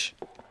trash.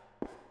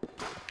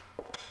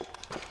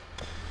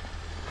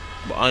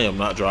 But I am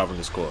not driving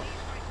this car.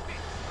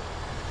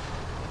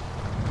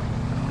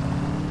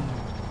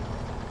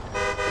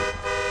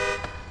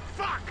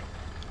 Fuck!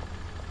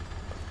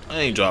 I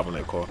ain't driving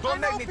that car. Don't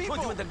make me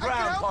put you in the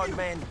ground, hard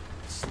man.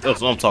 That's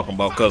what I'm talking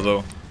about,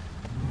 cuzzo.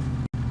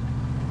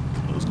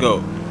 Let's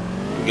go.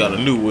 We got a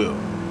new wheel.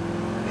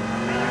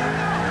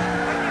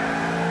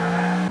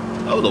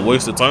 That was a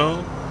waste of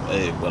time.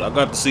 Hey, but I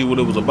got to see what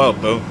it was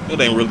about, though. It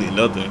ain't really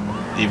nothing,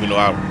 even though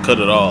I cut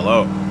it all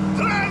out.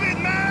 Drive it,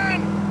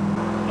 man!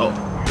 Oh.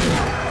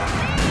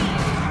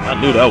 I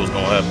knew that was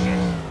gonna happen.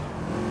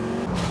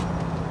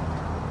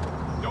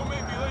 Don't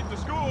make me late to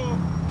school.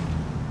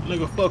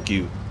 Nigga, fuck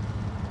you.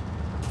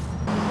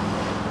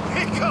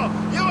 Nico,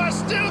 you are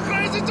still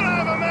crazy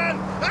driver, man.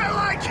 I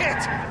like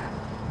it.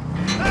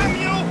 Damn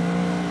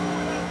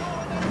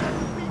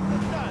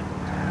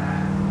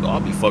you. I'll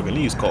be fucking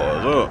these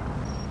cars up.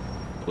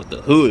 With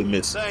the hood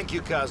missing. Thank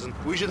you, cousin.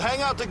 We should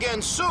hang out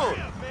again soon.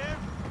 Yeah, man.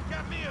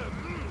 Got me a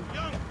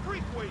young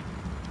freak waiting.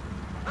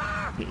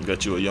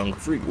 Got you a young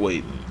freak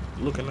waiting.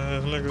 Looking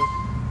ass nigga.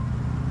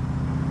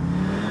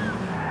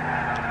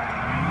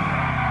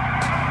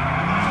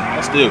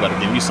 I still gotta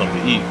give me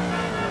something to eat.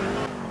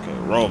 Okay,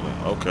 Roman,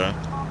 okay.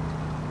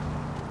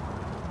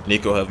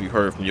 Nico, have you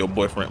heard from your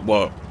boyfriend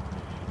Bob?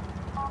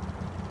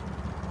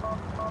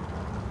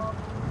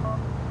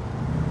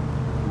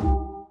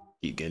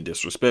 He getting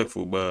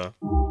disrespectful, but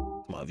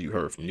have you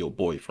heard from your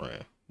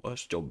boyfriend?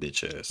 What's your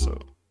bitch ass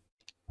up?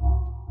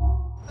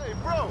 Hey,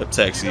 bro. The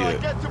taxi I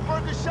is. get your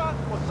burger shot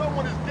or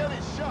someone is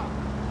getting shot.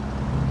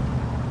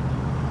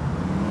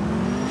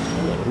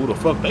 I wonder who the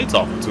fuck they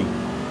talking to.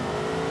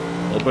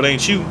 Hope it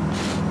ain't you.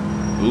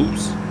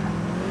 Oops.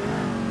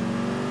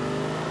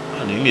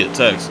 I need me a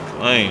taxi.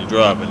 I ain't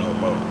driving no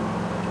more.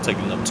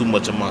 Taking up too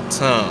much of my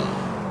time.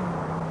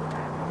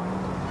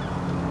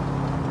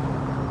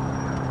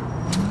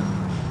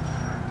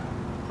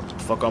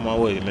 Fuck on my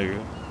way, nigga.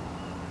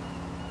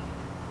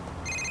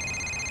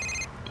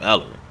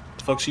 Mallory. What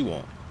the fuck she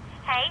want?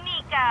 Hey,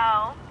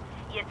 Nico.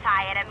 You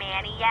tired of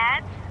Manny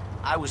yet?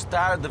 I was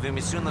tired of him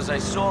as soon as I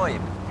saw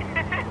him.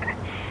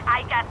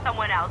 I got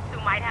someone else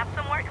who might have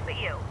some work for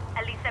you.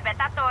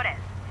 Elisabetta Torres.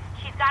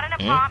 She's got an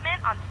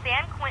apartment on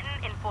San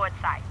Quentin in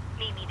Fordside.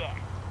 Meet me there.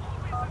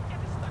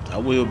 I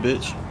will,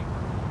 bitch.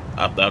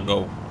 After I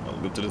go, I'll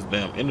get to this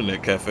damn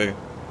internet cafe.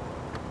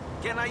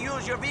 Can I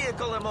use your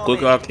vehicle a moment?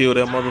 Quicker I kill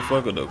that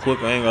motherfucker, the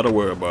quicker I ain't gotta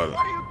worry about it.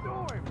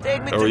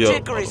 Take me Hurry to up,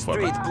 Chicory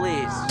Street,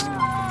 please.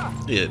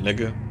 Yeah,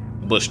 nigga.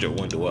 Bust your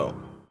window out.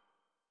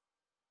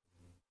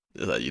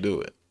 That's how you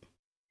do it.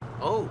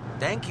 Oh,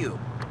 thank you.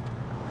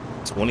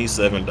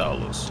 $27.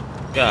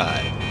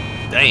 God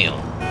damn.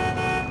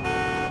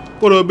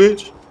 What up,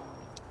 bitch?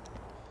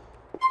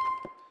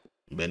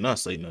 Better not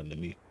say nothing to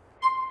me.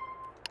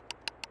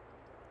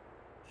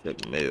 Check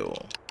the mail.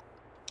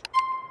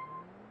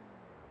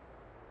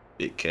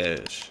 Big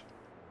cash.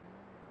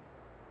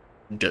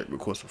 Derek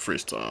request for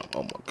first time.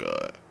 Oh my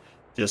god.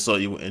 Just saw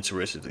you were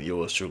interested in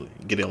yours truly.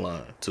 Get in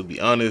line. To be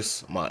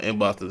honest, my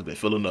inbox has been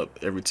filling up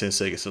every 10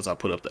 seconds since I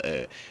put up the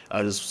ad.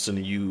 I just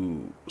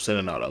sending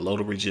out a load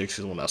of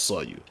rejections when I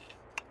saw you.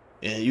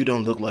 And you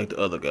don't look like the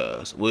other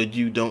guys. Well,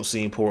 you don't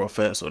seem poor or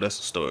fat, so that's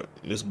a start.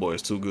 This boy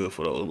is too good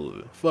for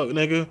those. Fuck,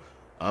 nigga.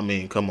 I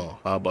mean, come on.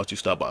 How about you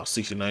stop by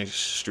 69th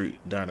Street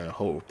down there in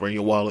Hove? Bring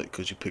your wallet,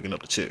 because you're picking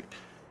up the check.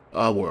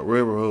 I work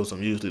railroads.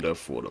 I'm usually there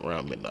for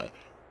around midnight.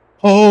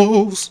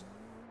 Hoes!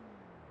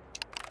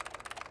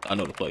 I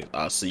know the place.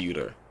 I'll see you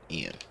there.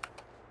 Ian.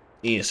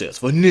 Ian says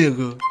for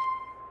nigga.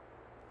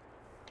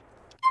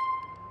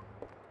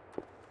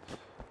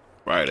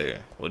 Right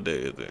there. What day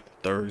is it?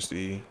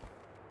 Thursday.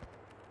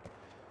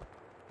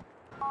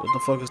 What the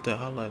fuck is that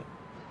highlight?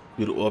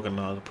 Be the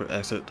organizer.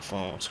 Access the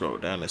phone. Scroll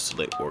down and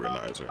select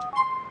organizer.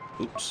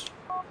 Oops.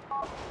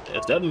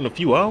 Is that in a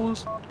few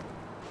hours?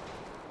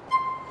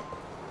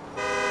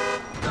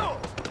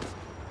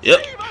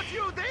 Yep.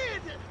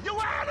 You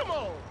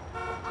animal!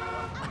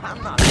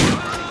 I'm not thinking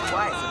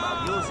twice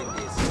about using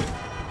this.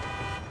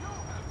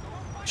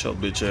 Your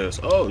bitch ass.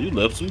 Oh, you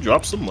left some,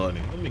 drop some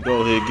money. Let me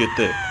go ahead and get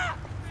that.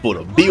 For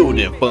the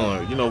building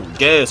fund. You know,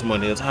 gas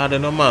money is hot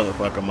in a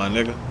motherfucker, my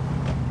nigga.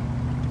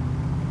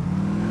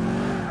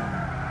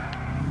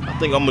 I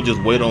think I'm gonna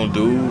just wait on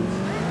dude.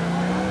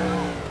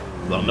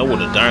 I know what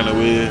the diner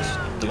is.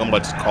 I think I'm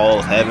about to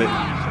call have it.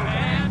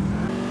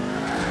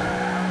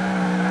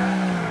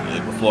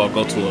 Yeah, before I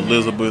go to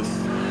Elizabeth,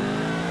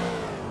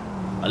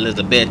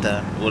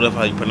 whatever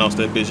how you pronounce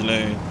that bitch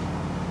name.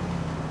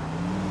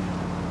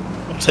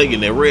 I'm taking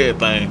that red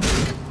thing.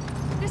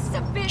 This is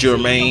a bit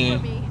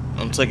Jermaine.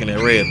 I'm taking that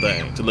red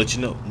thing to let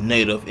you know.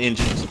 Native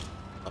engines.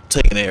 I'm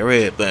taking that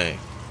red thing.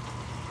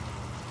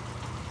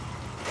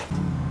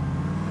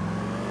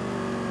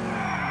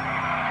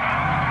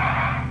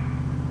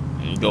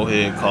 Go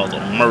ahead and call a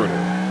murder.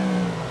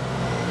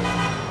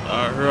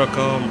 Alright, here I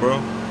come, bro.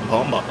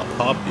 I'm about to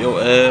pop your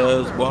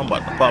ass, boy. I'm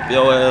about to pop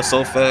your ass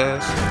so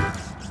fast.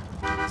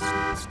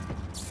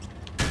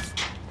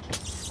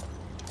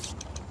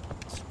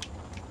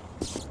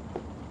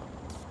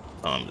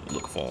 I'm just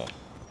looking for him.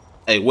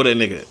 Hey, where that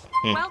nigga at?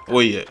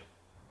 Where you at?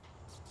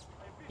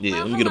 Yeah,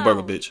 let me get a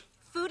burger, bitch.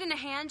 Food and a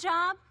hand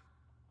job?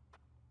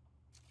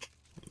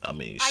 I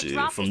mean,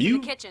 shit, from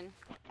you?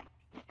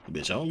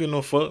 Bitch, I don't give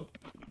no fuck.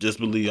 Just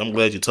believe, I'm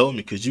glad you told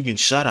me, because you can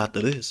shot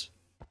after this.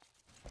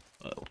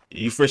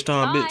 You first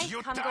time, bitch?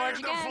 You tired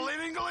of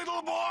flitting,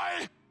 little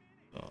boy?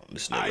 Oh,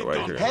 this nigga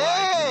right here.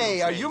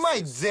 Hey, are you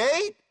my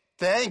date?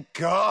 Thank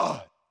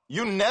God.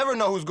 You never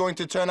know who's going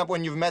to turn up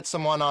when you've met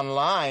someone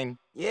online.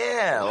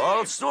 Yeah,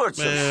 all sorts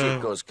of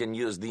sickos can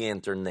use the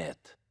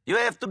internet. You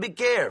have to be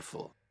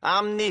careful.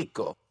 I'm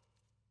Nico.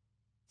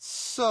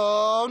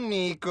 So,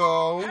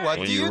 Nico, what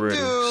do you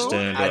do?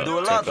 I do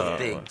a lot of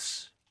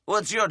things.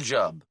 What's your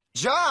job?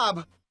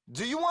 Job?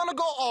 Do you want to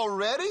go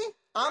already?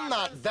 I'm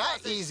not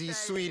that easy,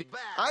 sweetie.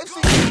 I've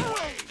seen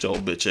Joe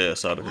bitch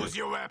ass out of here. Who's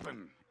your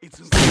weapon?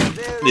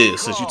 Yeah,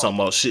 since you talking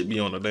about shit be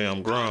on the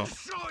damn ground.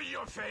 Show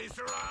your face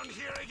around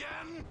here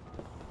again.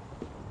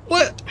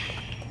 What?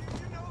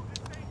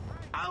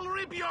 I'll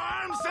rip your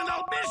arms and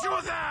I'll bish you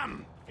with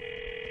them.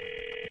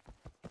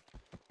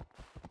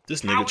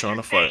 This nigga trying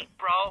to fight.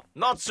 Bro?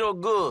 Not so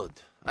good.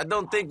 I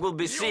don't think we'll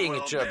be seeing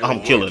each other.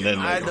 I'm killing that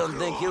nigga. I don't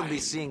think he'll be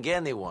seeing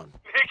anyone.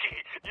 Mickey,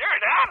 you're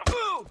an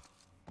animal.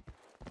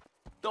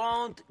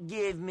 Don't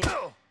give me.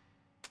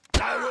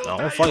 I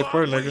don't fight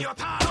for it, nigga.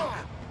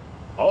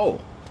 Oh.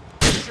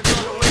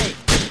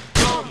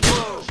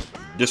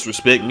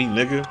 Disrespect me,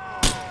 nigga.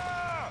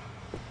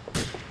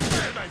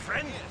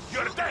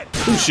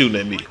 Who's shooting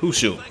at me? Who's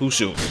shooting? Who's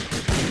shooting?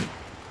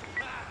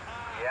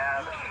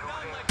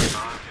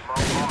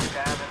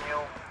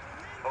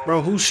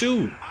 Bro, who's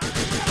shooting?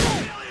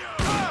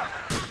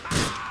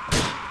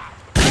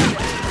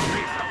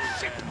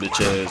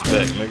 Bitch ass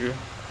back, nigga.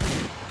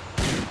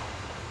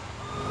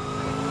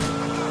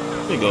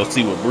 Let me go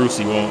see what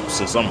Brucey wants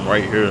since I'm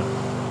right here.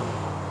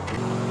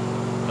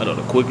 I know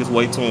the quickest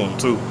way to him,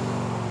 too.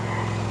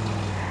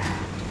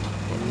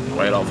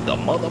 Right off the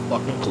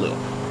motherfucking cliff.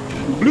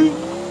 Bloop.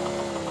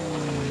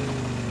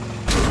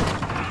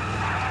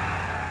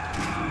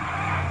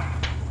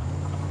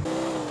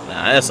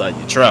 Now that's how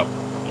you travel.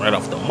 Right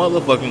off the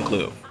motherfucking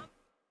cliff.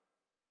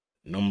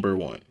 Number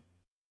 1.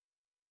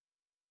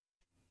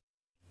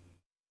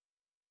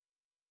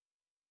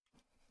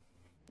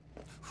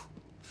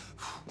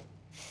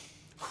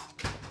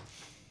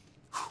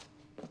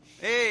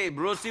 Hey,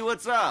 Brucey,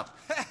 what's up?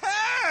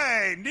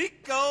 Hey,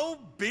 Nico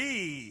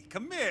B.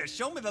 Come here,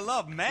 show me the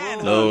love,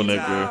 man. No,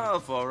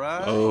 nigga. All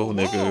right. Oh,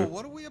 nigga. Whoa,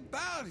 what are we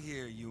about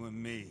here, you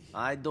and me?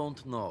 I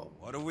don't know.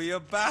 What are we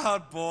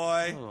about,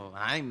 boy? Oh,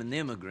 I'm an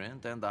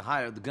immigrant and a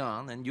hired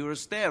gun, and you're a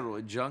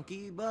steroid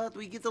junkie, but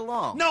we get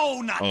along. No,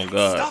 not Oh, that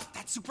God. stuff.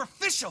 That's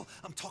superficial.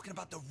 I'm talking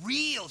about the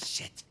real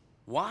shit.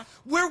 What?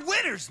 We're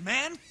winners,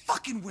 man.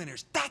 Fucking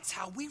winners. That's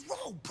how we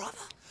roll, brother.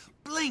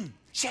 Bling,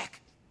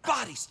 check.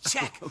 Bodies,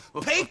 check.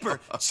 Paper,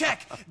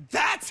 check.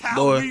 That's how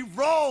Boy. we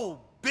roll,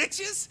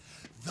 bitches.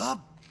 The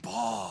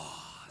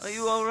boss. Are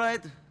you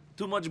alright?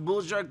 Too much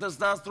bullshark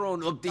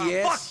testosterone up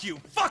the ass?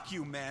 Fuck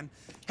you, man.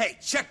 Hey,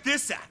 check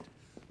this out.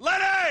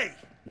 Lenny!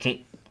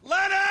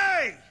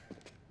 Lenny!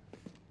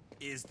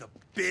 Is the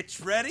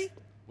bitch ready?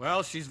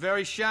 Well, she's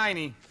very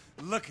shiny.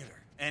 Look at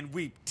her and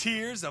weep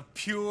tears of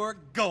pure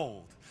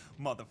gold.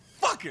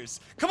 Motherfuckers!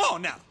 Come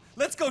on now,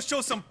 let's go show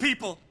some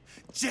people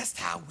just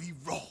how we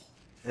roll.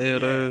 There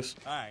it is.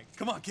 All right,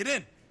 come on, get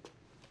in.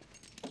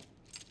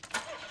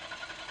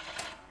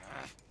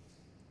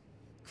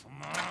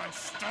 Come on,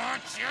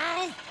 start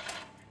you!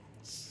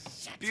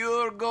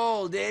 Pure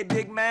gold, eh,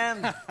 big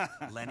man?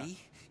 Lenny,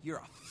 you're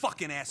a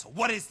fucking asshole.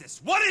 What is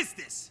this? What is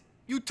this?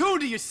 You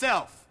tuned to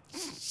yourself.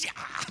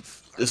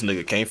 This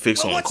nigga can't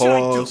fix on What should I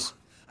do? cars.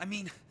 I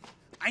mean,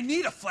 I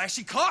need a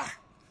flashy car.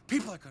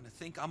 People are gonna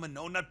think I'm a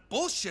no-nut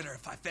bullshitter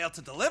if I fail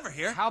to deliver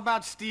here. How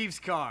about Steve's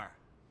car?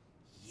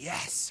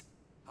 Yes.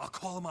 I'll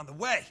call him on the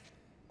way.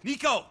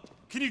 Nico,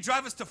 can you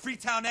drive us to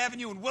Freetown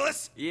Avenue in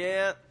Willis?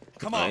 Yeah.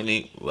 Come on. I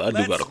do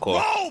got a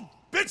car. Roll,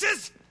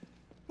 bitches!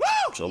 Woo!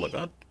 So like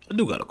I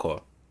do got a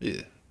car.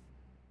 Yeah.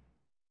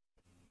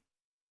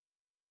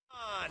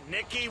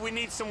 Nicky, we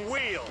need some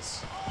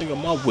wheels. Nigga,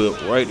 my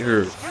whip right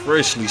here,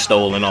 freshly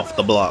stolen off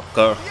the block,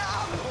 car.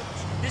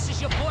 This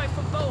is your boy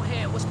from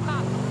Bohan. What's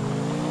poppin'?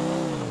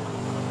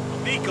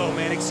 Nico,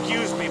 man,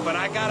 excuse me, but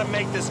I gotta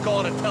make this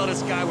call to tell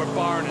this guy we're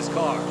borrowing his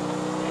car.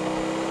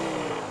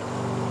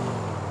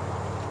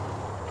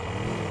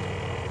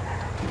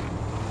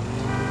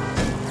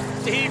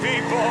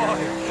 Stevie boy,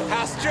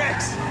 how's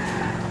tricks?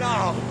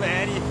 No,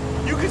 man,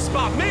 you can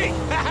spot me.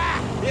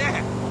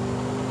 Yeah.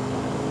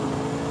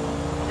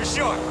 For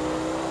sure.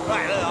 All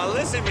right,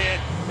 listen, man.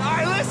 All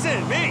right,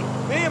 listen. Me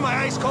and my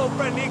ice-cold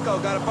friend Nico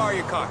gotta borrow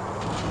your car.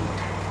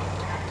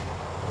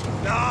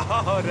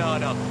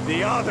 No.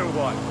 The other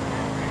one.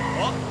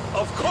 Well,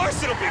 of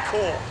course it'll be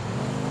cool.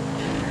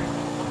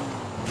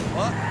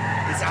 What?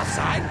 It's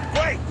outside?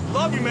 Great.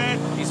 Love you, man.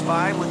 He's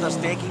fine with us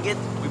taking it.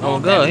 Oh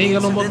god, he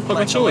ain't got no motherfucking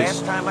like choice.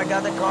 The last time I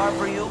got the car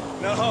for you.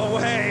 No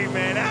way,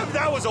 man.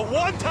 That was a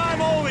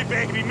one-time only,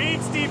 baby. Me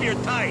and Stevie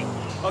are tight.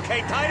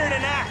 Okay, tighter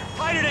than that.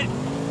 Tighter than...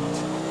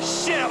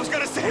 Shit, I was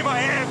gonna say my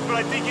ass, but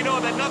I think you know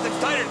that nothing's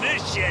tighter than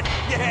this shit.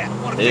 Yeah,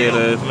 what a deal.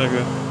 It is,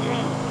 nigga.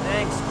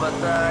 Thanks, but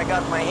I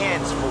got my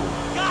hands full.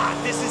 God,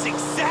 this is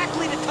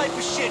exactly the type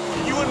of shit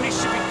you and me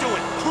should be doing.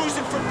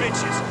 Cruising for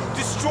bitches,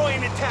 destroying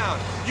the town.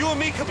 You and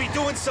me could be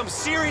doing some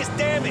serious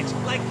damage,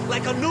 like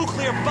a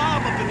nuclear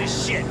bomb up in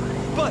this shit.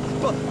 But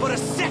a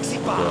sexy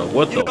bomb.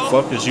 What the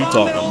fuck is you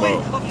talking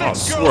about? I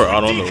swear I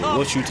don't know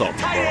what you talking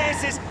tight about.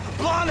 asses,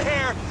 blonde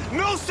hair,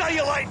 no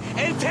cellulite,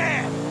 and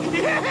tan.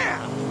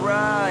 Yeah.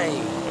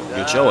 Right.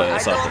 Get your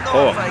ass out the I don't know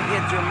car. if I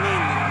get your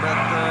meaning, but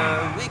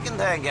we can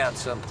hang out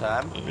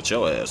sometime. Get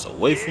your ass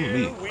away from me.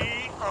 Here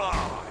we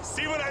are.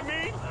 See what I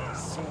mean?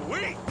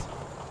 Sweet.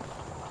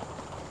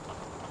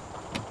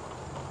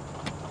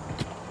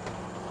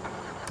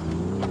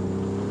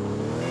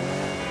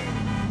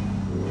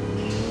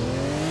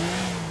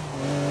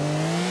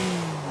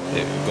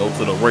 Yeah, go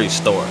to the race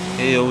store.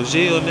 Hell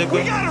yeah, nigga.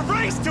 We got a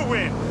race to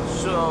win.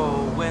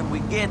 So when we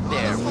get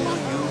there, will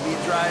you be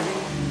driving?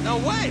 No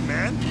way,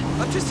 man.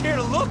 I'm just here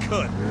to look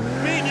good.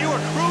 Me and you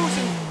are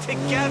cruising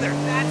together.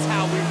 That's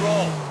how we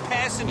roll.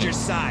 Passenger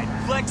side,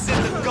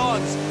 flexing the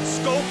guns,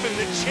 scoping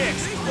the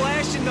chicks,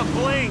 flashing the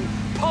bling,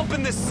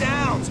 pumping the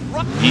sounds. Here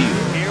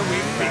we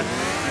be.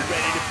 You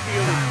ready to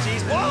feel the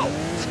G's? Whoa!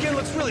 Skin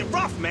looks really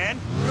rough, man.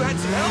 You had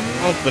some help?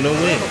 I'm finna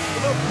win. A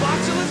little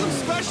botulism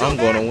special? I'm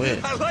gonna man? win.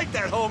 I like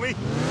that, homie.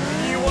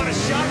 You want a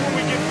shot when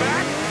we get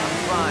back? I'm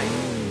fine.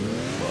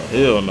 Well,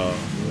 hell no.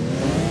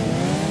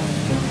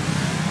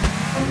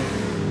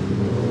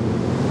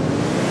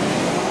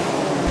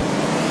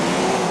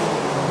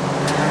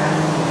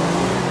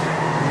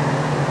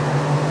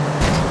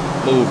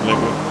 Move,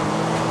 nigga.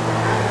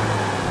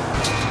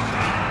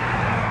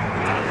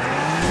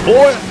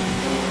 Boy!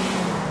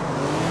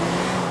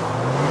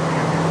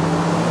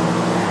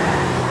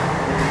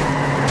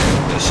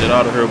 Get that shit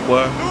out of here,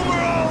 boy.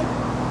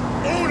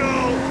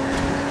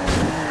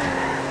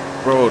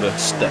 Bro, the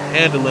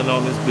handling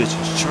on this bitch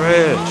is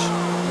trash.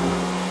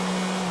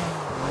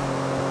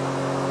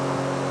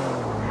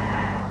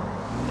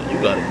 You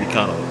gotta be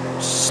kind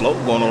of slow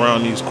going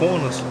around these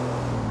corners.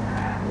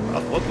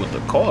 I fuck with the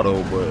car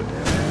though, but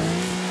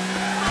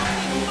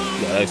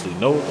you gotta actually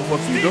know what the fuck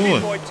you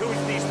doing. Boy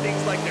tunes these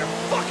things like they're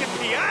fucking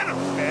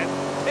pianos, man.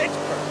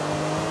 Pittsburgh.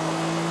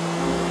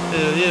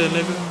 Hell yeah,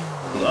 nigga.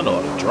 'Cause I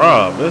know how to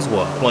drive. That's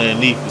why I'm playing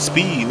Need for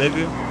Speed,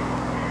 nigga.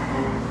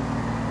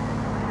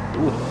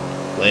 Ooh,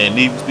 playing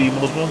Need for Speed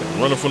Most Wanted.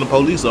 Running from the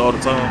police all the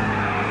time.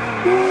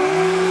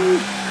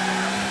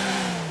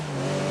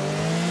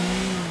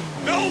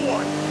 No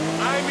one,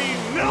 I mean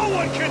no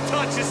one can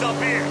touch us up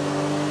here.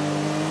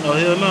 Oh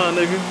hell nah,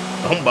 nigga.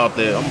 I'm about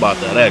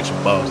that action,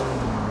 boss.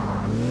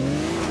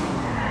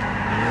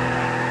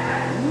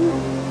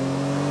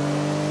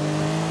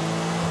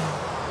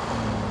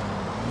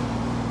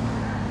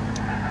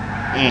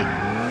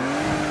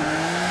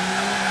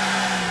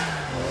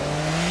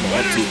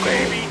 Winners,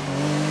 baby.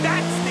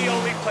 That's the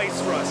only place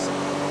for us.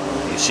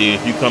 They Shit,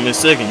 if you come in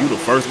second, you the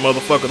first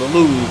motherfucker to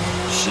lose.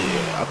 Shit,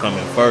 I come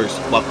in first.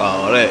 Fuck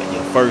all that.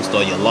 You're first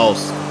or you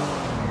lost.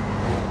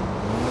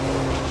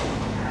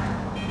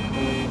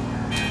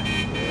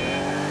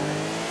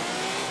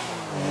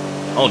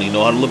 I don't even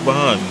know how to look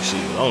behind me. Shit,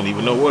 I don't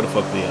even know where the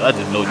fuck they are. I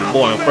just know you're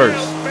born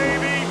first.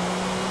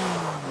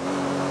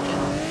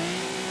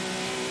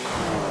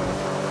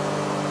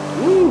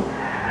 Woo,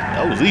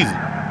 that was easy.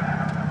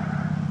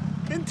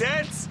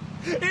 Intense!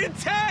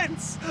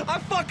 Intense! I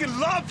fucking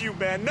love you,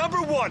 man.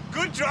 Number one,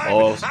 good driving.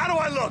 Oh. How do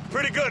I look?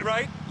 Pretty good,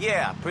 right?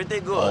 Yeah, pretty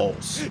good. Oh.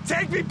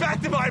 Take me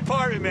back to my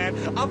apartment,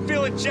 man. I'm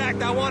feeling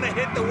jacked. I want to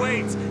hit the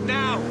weights.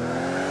 Now.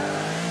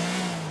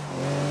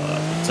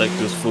 Take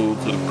this food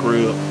to the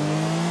crib.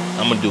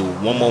 I'm gonna do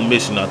one more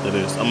mission after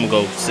this. I'm gonna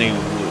go see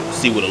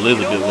what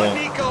Elizabeth You know what,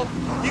 wants. Nico?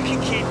 You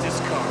can keep this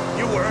car.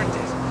 You earned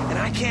it. And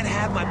I can't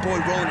have my boy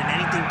rolling in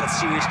anything but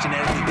serious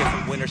genetically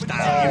different winter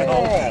style, you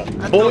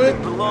know? I thought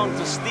it belonged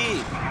to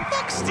Steve.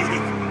 Fuck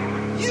Steve.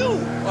 You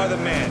are the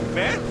man,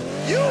 man.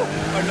 You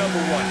are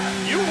number one.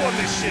 You won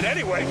this shit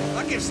anyway.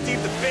 I'll give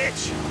Steve the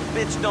bitch. The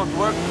bitch don't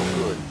work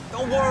too good.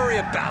 Don't worry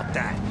about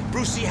that.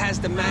 Brucey has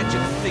the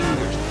magic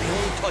fingers. They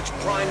only touch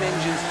prime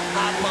engines,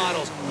 hot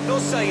models, no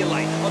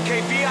cellulite.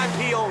 Okay,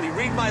 VIP only.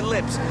 Read my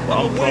lips.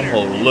 Well, I'm a winner.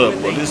 hold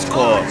up, but this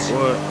car,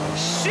 what?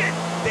 Shit!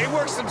 They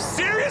work some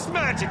serious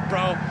magic,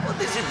 bro. What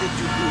is it that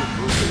you do,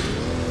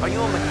 Bruce? Are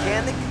you a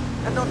mechanic?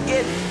 I don't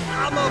get it.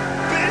 I'm a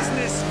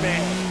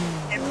businessman,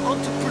 an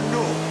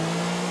entrepreneur.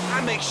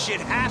 I make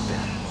shit happen.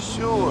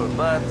 Sure,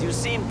 but you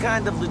seem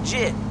kind of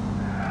legit.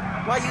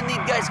 Why you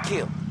need guys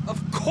killed? Of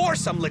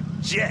course I'm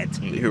legit.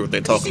 You hear what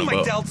they're You talking see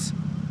about? my delts?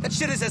 That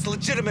shit is as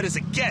legitimate as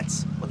it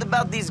gets. What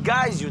about these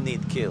guys you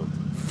need killed?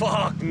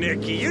 Fuck,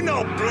 Nicky. You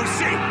know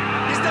Brucey.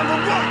 He's number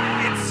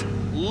one. It's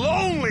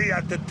lonely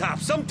at the top.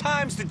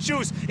 Sometimes the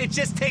juice, it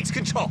just takes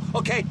control,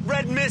 okay?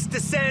 Red mist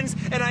descends,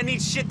 and I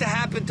need shit to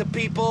happen to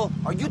people.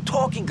 Are you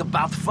talking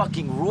about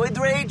fucking roid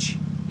rage?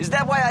 Is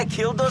that why I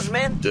killed those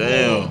men?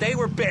 Damn. They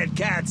were bad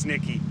cats,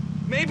 Nicky.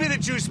 Maybe the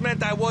juice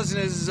meant I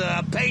wasn't as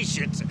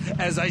patient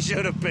as I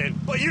should have been.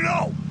 But you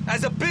know,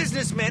 as a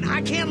businessman,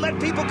 I can't let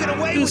people get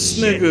away with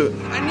shit.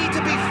 I need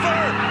to be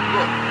firm.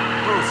 Look,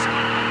 Bruce,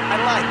 I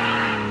like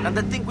you, and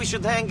I think we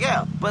should hang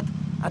out, but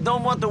I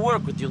don't want to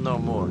work with you no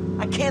more.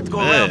 I can't go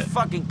around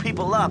fucking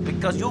people up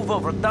because you've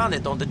overdone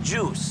it on the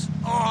juice.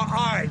 Oh, all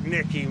right,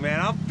 Nicky, man,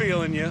 I'm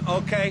feeling you,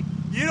 okay?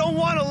 You don't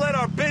want to let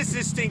our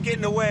business thing get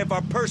in the way of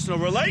our personal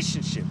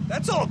relationship.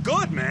 That's all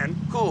good, man.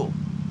 Cool.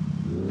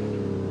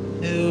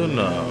 Hell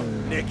no.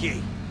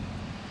 Nicky,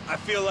 I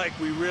feel like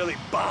we really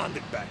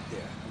bonded back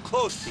there. I'm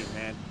close to you,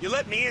 man. You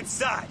let me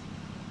inside.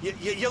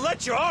 You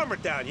let your armor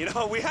down, you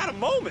know? We had a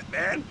moment,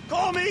 man.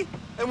 Call me,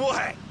 and we'll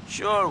hang.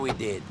 Sure we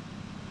did.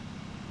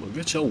 Well,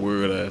 get your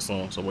weird ass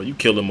on. So, you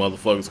killing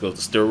motherfuckers because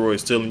the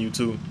steroids telling you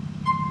to?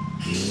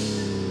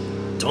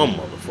 Dumb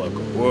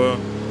motherfucker, boy.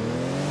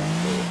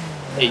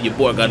 Hey, your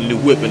boy got a new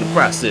whip in the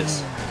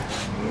process.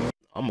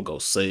 I'm gonna go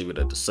save it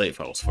at the safe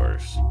house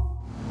first.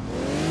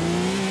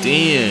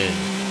 Then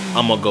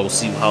I'm gonna go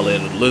see holler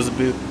at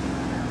Elizabeth.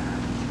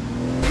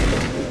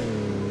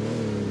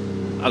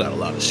 I got a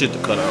lot of shit to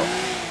cut out.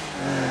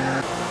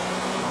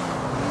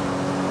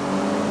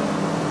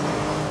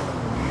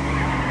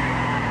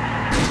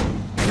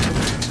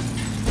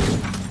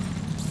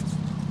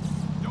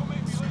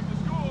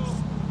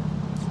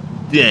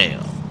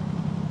 Damn.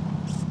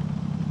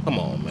 Come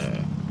on,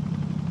 man.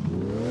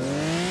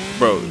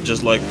 Bro,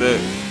 just like that.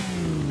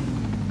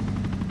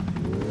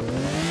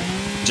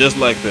 Just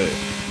like that.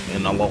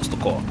 And I lost the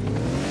car.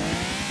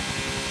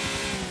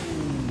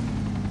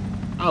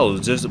 I was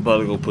just about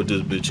to go put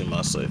this bitch in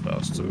my safe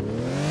house too.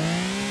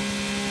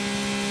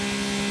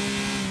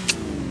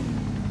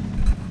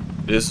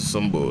 This is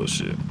some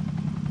bullshit.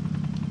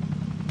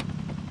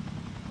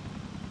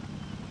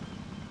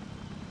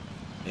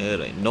 Yeah,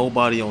 there ain't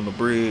nobody on the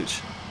bridge.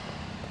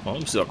 Oh,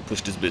 let me see if I can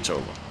push this bitch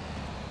over.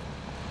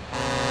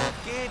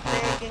 Keep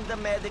taking the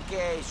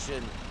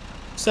medication.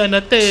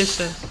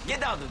 Sanitation.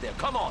 Get out of there,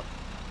 come on.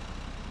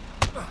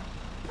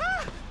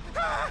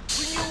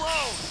 Leave me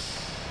alone.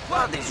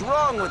 What is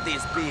wrong with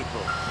these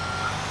people?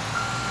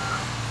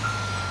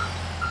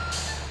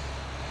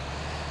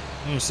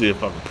 Let me see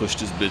if I can push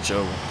this bitch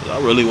over. 'Cause I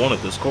really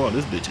wanted this car.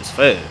 This bitch is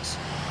fast.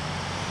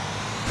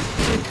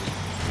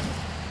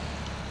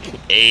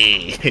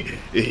 Hey,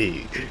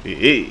 hey,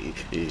 hey,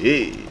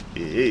 hey,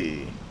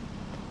 hey.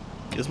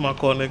 It's my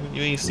car, nigga.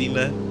 You ain't seen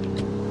that.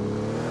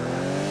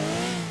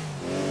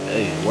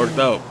 Hey, it worked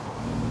out.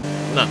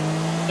 Nah,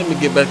 let me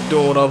get back to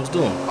doing what I was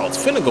doing. I was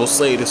finna go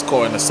save this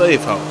car in the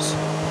safe house.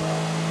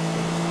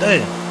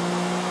 Damn.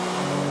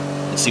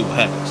 Let's see what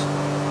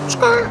happens.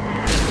 Skirt.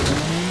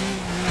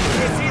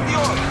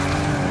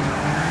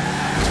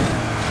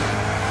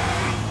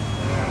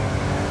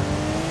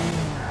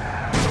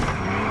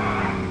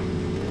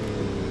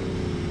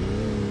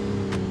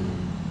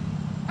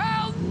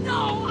 Hell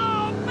no!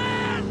 Oh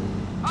man!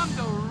 I'm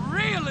the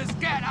realest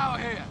cat out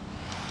here.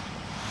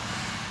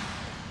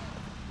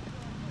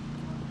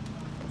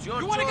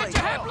 Your You want to get choice.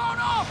 your head blown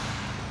off?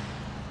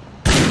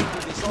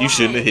 This You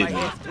shouldn't have hit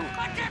me.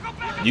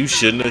 You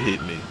shouldn't have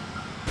hit me.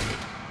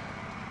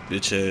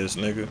 Bitch ass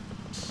nigga.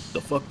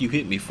 The fuck you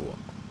hit me for?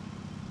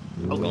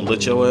 I was gonna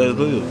let your ass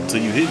live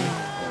until you hit me.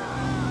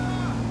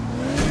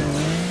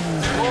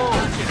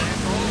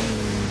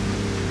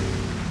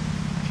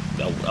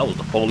 That was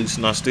the police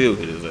and I still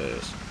hit his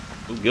ass.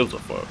 Who gives a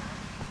fuck?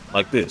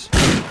 Like this.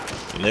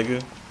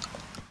 Nigga.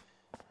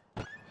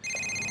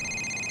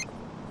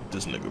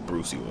 This nigga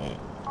Brucey won't.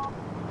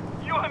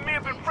 You and me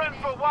have been friends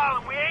for a while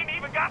and we ain't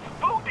even got some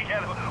food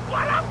together.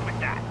 What up with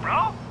that,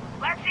 bro?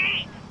 Let's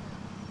eat!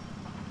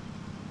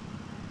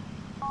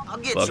 I'll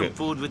get Fuck some it.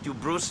 food with you,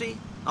 Brucey.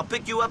 I'll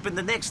pick you up in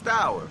the next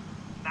hour.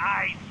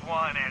 Nice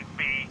one,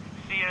 SB.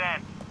 See you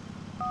then.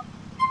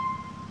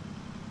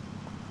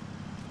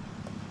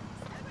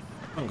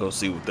 I'm gonna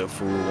see what that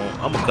fool want.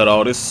 I'm gonna cut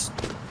all this.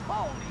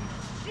 Holy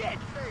shit!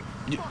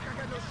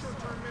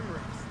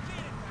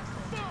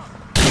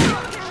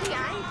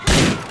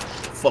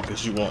 Fuck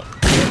as you want.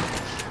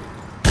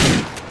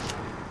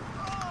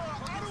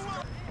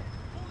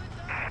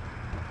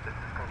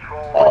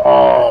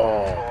 Oh.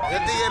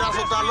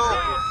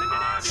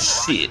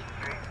 Shit.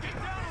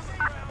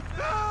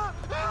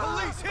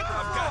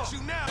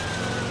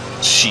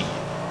 Shit.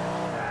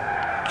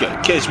 You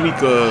gotta catch me,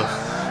 cuz.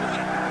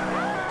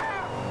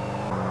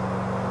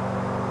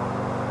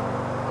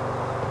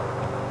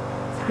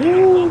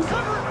 Woo.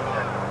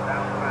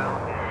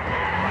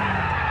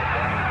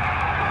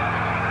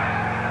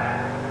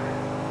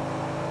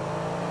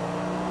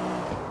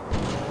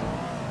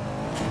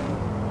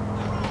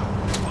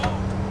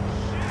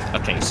 I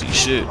can't see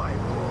shit.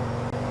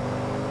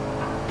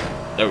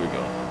 There we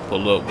go.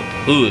 Pull up with the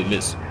hood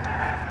missing.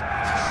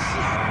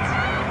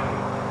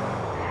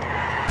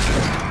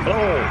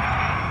 Oh.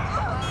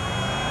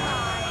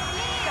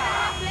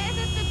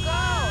 Places to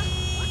go.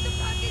 What the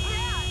fuck is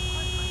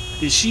that?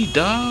 Did she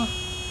die?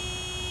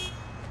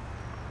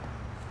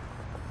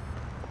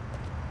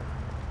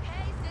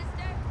 Hey,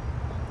 sister.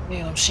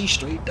 Damn, she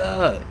straight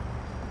died.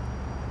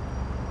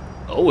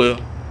 Oh well.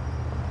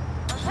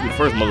 You the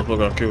first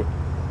motherfucker I killed.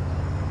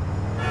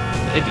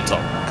 They be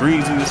talking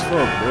greasy as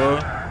fuck, bro.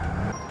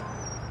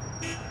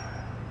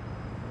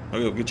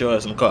 Okay, get your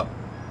ass in the car.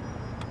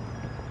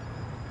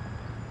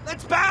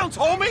 Let's bounce,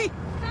 homie!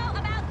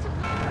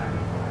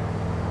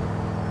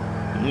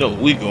 You know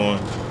where we going.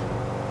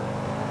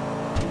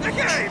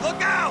 Hey,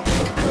 look out!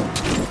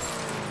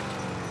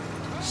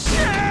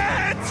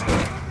 Shit!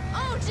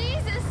 Oh,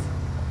 Jesus!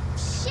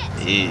 Shit!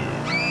 Yeah.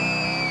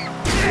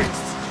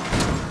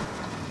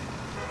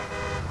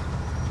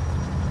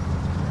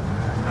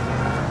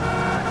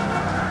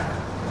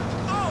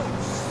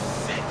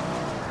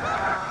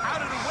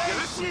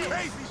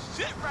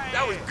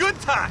 That was good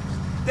times.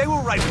 They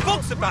will write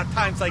books about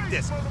times like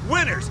this.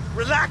 Winners,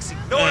 relaxing.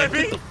 Know what I Man,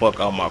 mean? get the fuck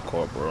out of my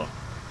car, bro.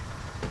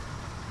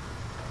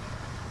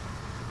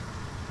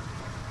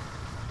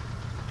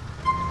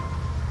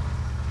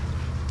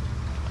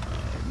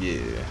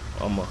 Yeah,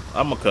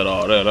 I'ma cut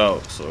all that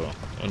out. So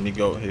let me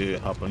go ahead,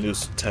 hop in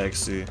this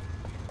taxi,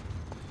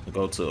 and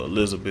go to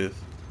Elizabeth.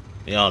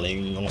 Y'all ain't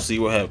even gonna see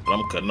what happened.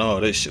 I'm cutting all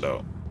this shit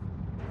out.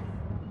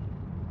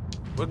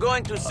 We're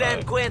going to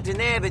San Quentin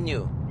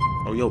Avenue.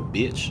 Oh, yo,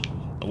 bitch.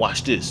 Now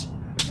watch this.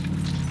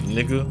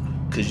 Nigga,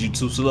 cause you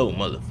too slow,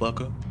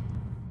 motherfucker.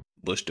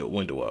 Bust your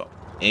window out.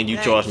 And you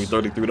charged me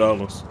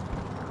 $33.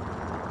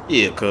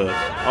 Yeah, cuz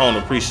I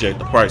don't appreciate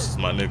the prices,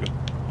 my nigga.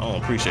 I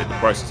don't appreciate the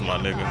prices, my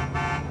nigga.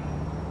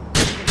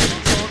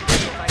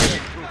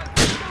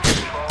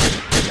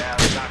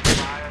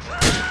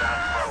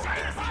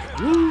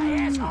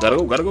 Woo. Gotta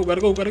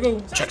go.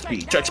 Track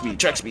speed.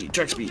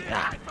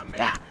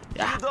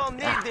 You don't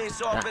need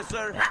this,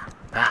 officer.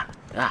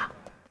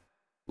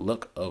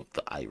 Luck of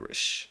the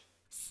Irish.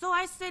 So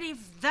I said,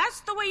 if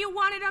that's the way you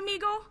want it,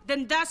 amigo,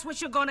 then that's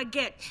what you're gonna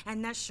get.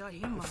 And that shut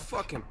him up.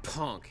 Fucking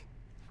punk.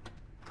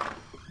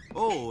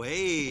 Oh,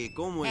 hey,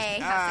 ¿cómo Hey,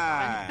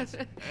 estás? how's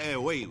it Hey,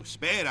 wait,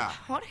 espera.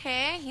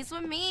 Jorge, he's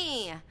with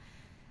me.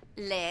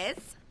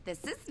 Liz,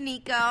 this is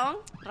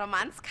Nico,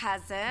 Roman's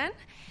cousin.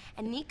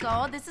 And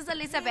Nico, this is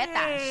Elisabetta.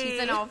 Hey. She's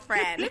an old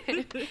friend.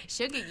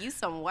 She'll get you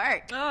some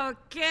work.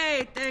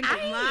 Okay, thank you,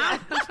 Aye.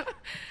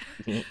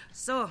 Mom.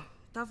 So,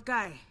 tough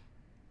guy,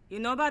 you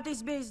know about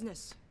this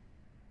business?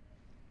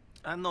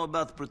 I know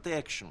about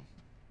protection.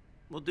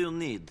 What do you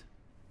need?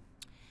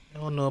 I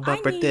don't know about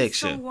I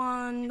protection. need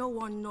someone no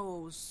one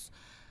knows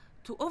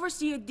to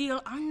oversee a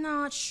deal I'm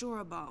not sure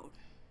about.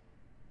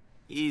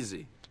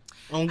 Easy.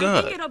 Oh, I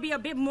God. think it'll be a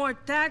bit more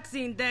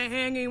taxing than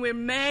hanging with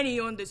Manny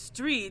on the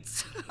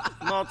streets.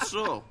 Not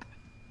so.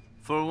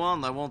 For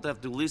one, I won't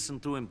have to listen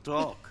to him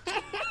talk.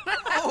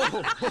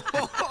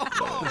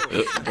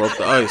 Broke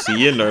the ice.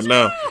 He in there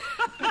now.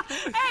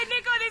 Hey,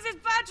 Nico, this is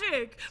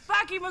Patrick.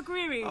 Paki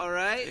McCreamy. All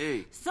right.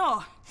 Hey.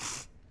 So,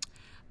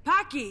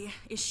 Paki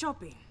is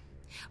shopping.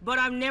 But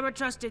I've never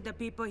trusted the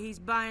people he's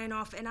buying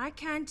off, and I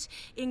can't,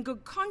 in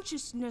good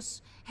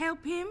consciousness,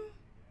 help him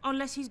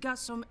unless he's got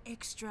some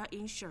extra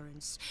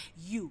insurance.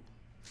 You.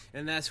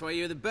 And that's why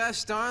you're the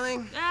best,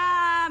 darling?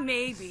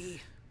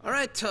 Maybe. All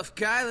right, tough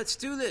guy, let's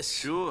do this.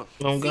 Sure.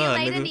 Oh, See God,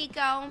 you later, nigga.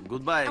 Nico.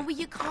 Goodbye. And will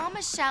you call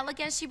Michelle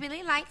again? She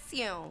really likes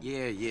you.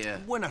 Yeah.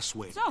 Buena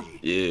suerte. So,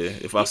 Yeah,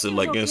 if I still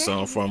like getting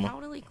something He's from her.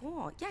 totally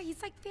cool. Yeah,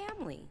 he's like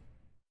family.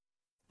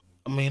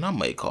 I mean, I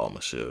might call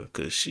Michelle,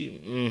 cause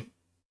she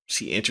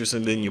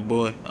interested in your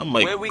boy. I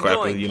might Where we crack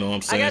going? her, you know what I'm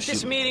I saying? got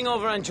this meeting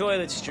over on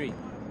Joylet Street.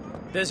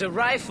 There's a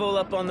rifle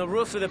up on the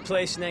roof of the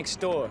place next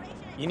door.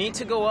 You need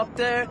to go up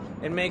there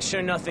and make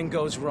sure nothing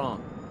goes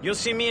wrong. You'll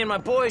see me and my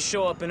boys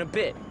show up in a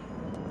bit.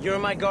 You're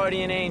my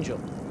guardian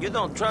angel. You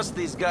don't trust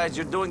these guys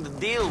you're doing the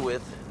deal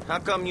with. How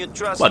come you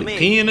trust Somebody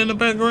me? peeing in the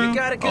background? You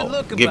got a good oh,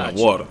 look give about him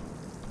water.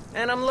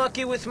 And I'm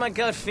lucky with my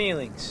gut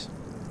feelings.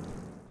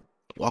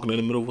 Walking in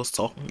the middle of us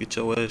talking, get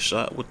your ass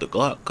shot with the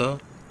Glock, huh?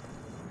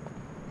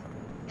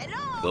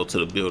 Go to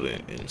the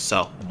building in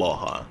South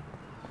Baja.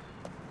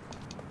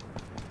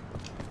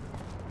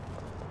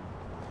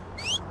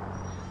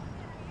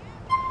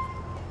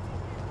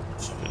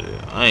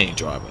 Shit, I ain't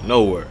driving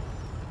nowhere.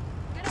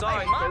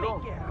 Sorry,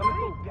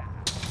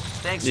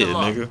 Thanks Yeah, a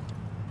lot. nigga.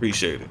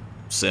 Appreciate it.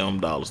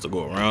 $7 to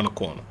go around the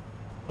corner.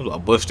 I'll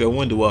bust your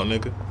window out,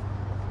 nigga.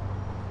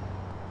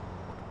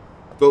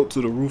 Go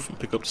to the roof and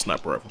pick up the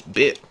sniper rifle.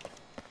 Bet.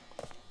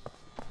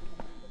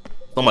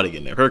 Somebody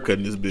getting their haircut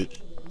in this bitch.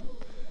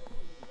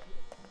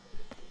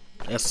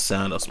 That's the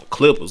sound of some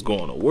clippers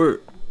going to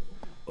work.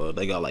 But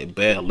they got like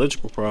bad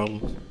electrical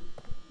problems.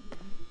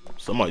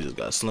 Somebody just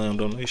got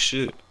slammed on their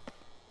shit.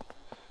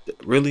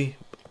 Really?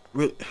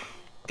 Really?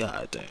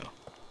 God damn.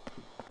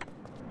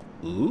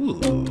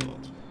 Ooh.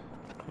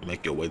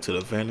 Make your way to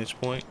the vantage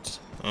point.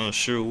 I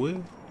sure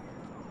will.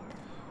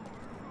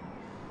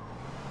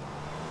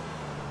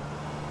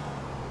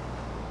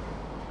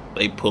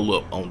 They pull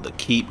up on the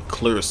keep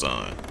clear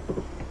sign.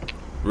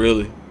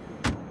 Really?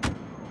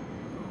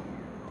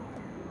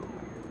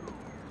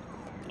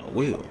 I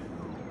will.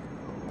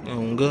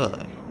 Oh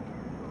God.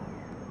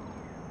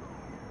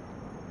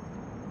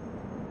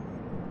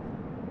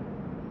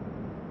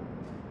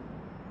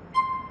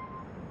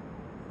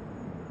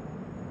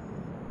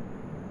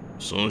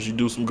 As soon as you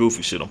do some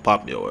goofy shit, I'm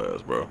popping your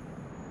ass, bro.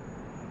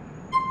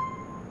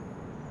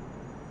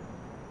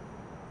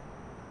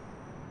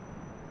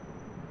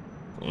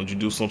 As soon as you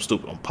do something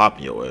stupid, I'm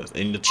popping your ass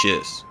in the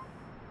chest.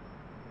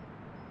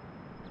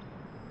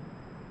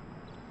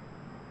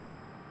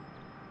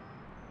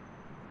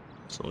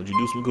 As soon as you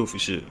do some goofy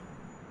shit.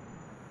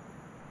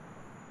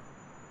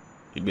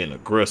 He being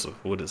aggressive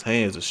with his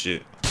hands and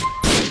shit.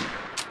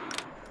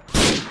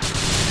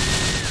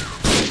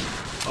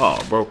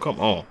 Oh, bro, come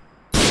on.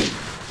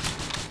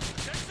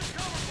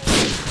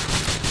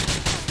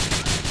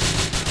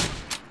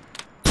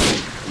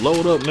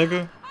 Load up,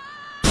 nigga.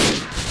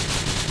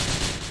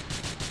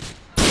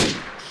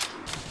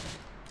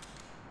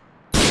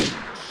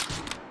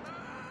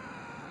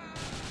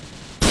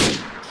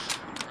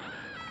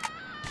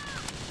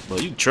 Bro,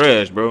 you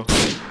trash, bro.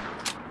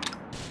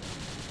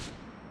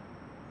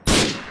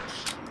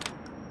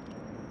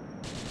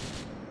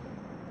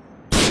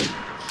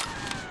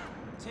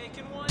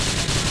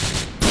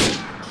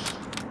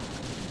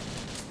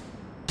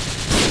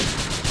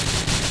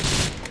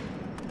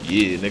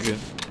 Yeah, nigga.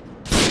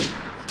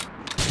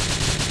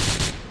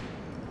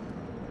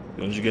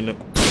 Don't you get in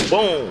the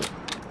boom?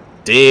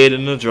 Dead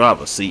in the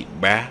driver's seat,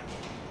 bruh.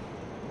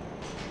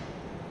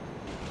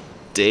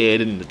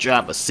 Dead in the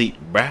driver's seat,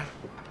 bruh.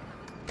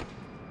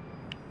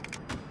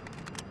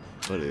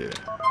 What is it?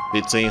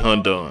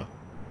 1500 done.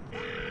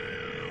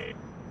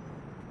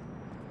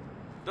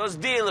 Those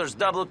dealers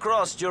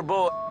double-crossed your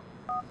boy.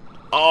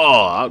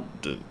 Oh,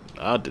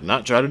 I did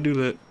not try to do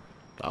that.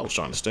 I was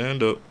trying to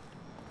stand up.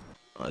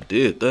 I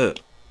did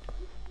that.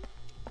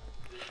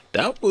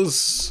 That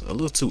was a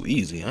little too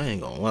easy, I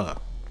ain't gonna lie.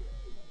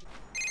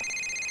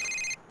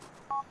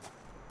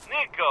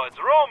 Nico, it's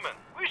Roman.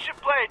 We should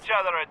play each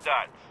other at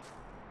darts.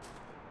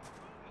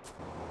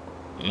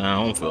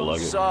 Nah, I don't feel like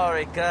it.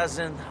 Sorry,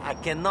 cousin. I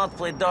cannot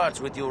play darts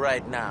with you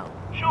right now.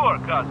 Sure,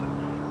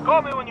 cousin.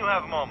 Call me when you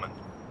have a moment.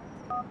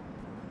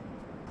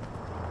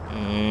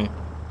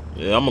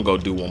 Yeah, I'm gonna go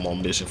do one more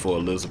mission for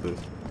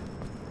Elizabeth.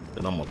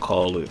 Then I'm gonna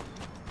call it.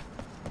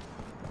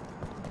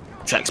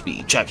 Track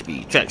speed, track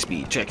speed, track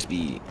speed, track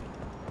speed.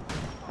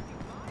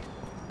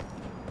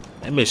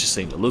 That mission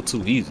seemed a little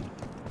too easy.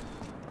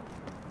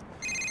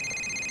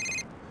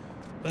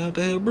 What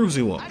the hell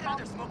Brucey want?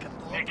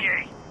 Nicky,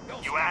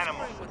 you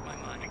animal.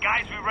 The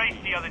guys we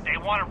raced the other day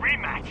want a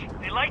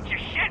rematch. They liked your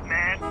shit,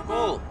 man.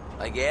 Cool,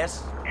 I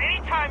guess.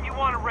 Anytime you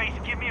want to race,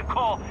 give me a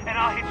call and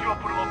I'll hit you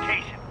up with a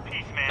location.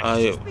 Peace, man.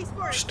 I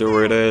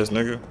steroid ass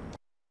nigga.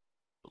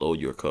 Blow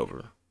your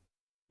cover.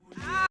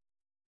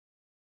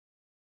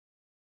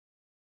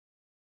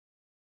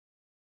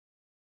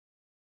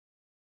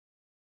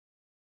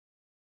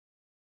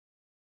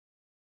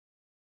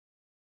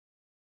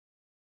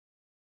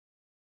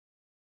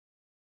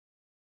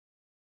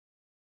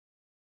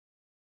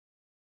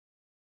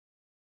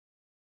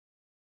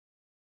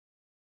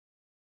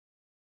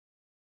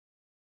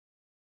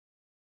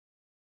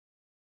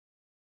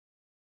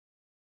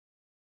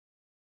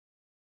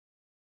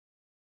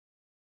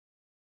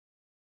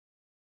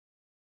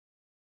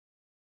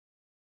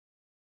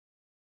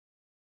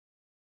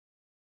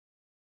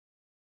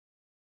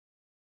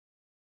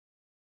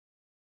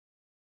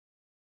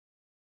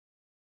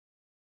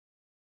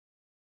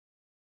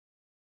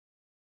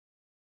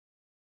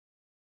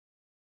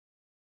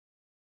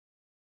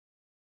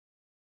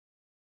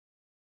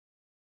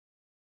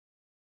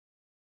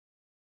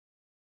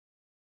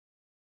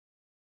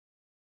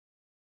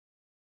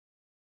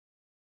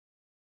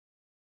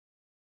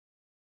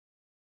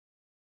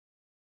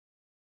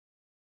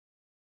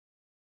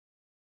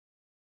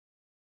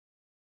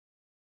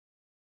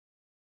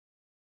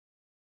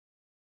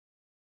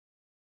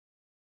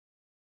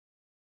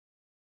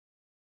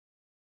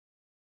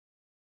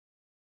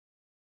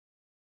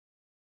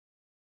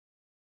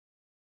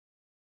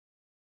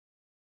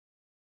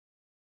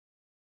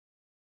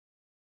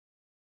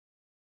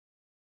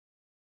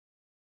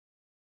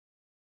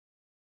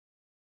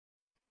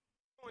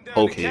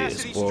 Poke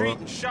heads, boy.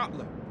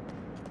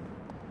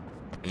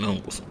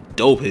 No, some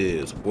dope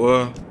heads,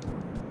 boy.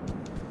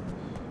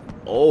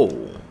 Oh,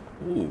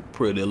 ooh,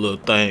 pretty little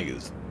thing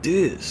is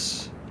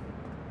this.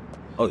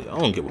 Oh yeah, I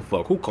don't give a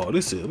fuck who called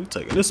this here. We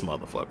taking this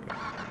motherfucker.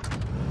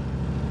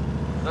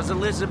 Does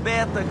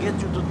Elizabetta get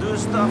you to do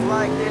stuff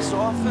like this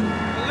often?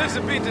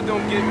 Elizabetta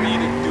don't get me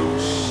to do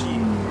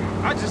shit.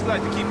 I just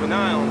like to keep an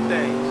eye on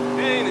things.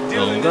 There ain't a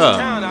deal in this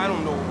town I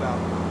don't know about.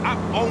 I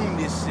own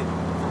this city,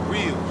 for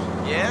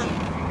reals. Yeah?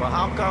 Well,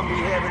 how come we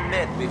haven't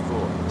met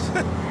before?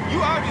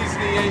 You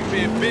obviously ain't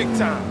been big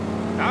time.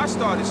 I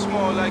started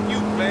small like you,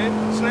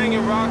 man.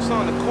 Slinging rocks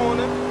on the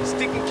corner,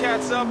 sticking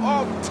cats up,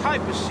 all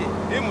type of shit.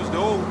 Them was the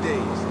old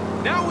days.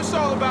 Now it's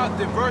all about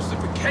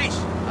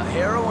diversification. A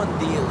heroin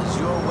deal is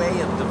your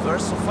way of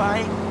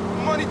diversifying?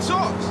 Money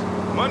talks.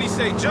 Money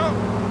say jump.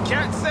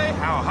 Cats say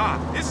how high.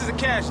 This is a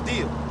cash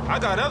deal. I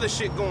got other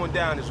shit going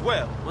down as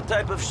well. What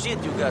type of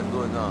shit you got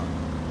going on?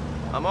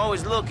 I'm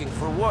always looking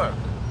for work.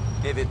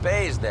 If it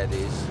pays, that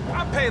is.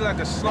 I pay like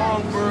a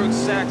Slongberg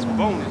Sachs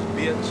bonus,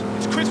 bitch.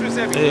 It's Christmas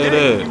every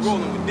day. You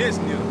rolling with this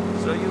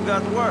nigga. So you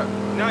got work?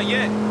 Not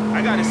yet.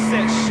 I gotta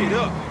set shit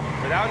up.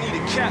 But I'll need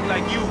a cat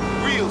like you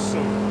real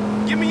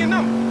soon. Give me your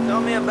number.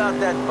 Tell me about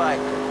that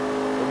biker.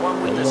 The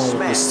one with the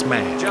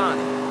smack.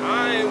 Johnny.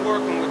 I ain't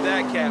working with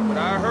that cat, but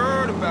I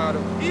heard about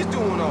him. He's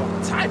doing all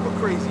type of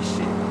crazy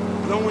shit.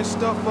 Blowing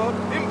stuff up.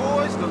 Them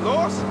boys, the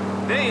Lost,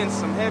 they in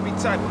some heavy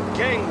type of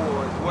gang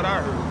war is what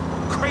I heard.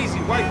 Crazy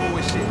white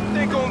boy shit.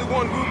 Think only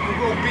one group can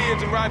grow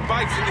beards and ride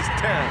bikes in this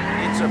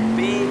town. It's a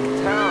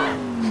big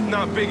town.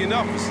 Not big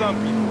enough for some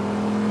people.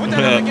 What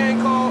that other gang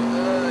called?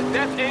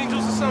 Death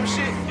Angels or some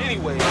shit?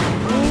 Anyway,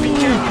 be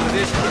careful of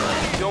this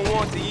guy. You don't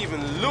want to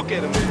even look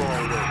at him the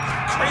wrong way.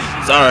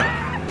 Crazy. Sorry.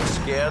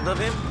 Scared of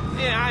him?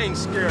 Yeah, I ain't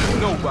scared of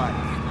nobody.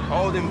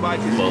 All them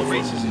bikers and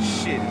racist as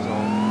shit is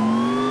all.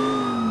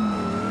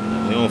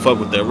 You don't fuck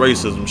with that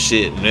racism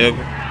shit, nigga.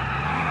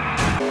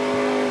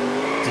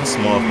 This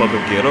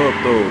motherfucker get up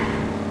though.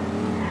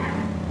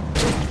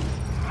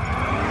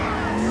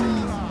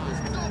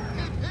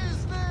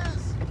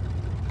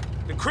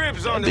 The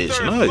crib's on the bitch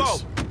third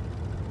nice.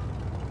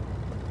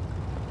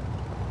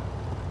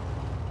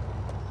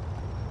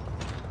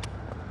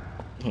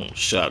 floor.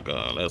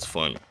 Shotgun, that's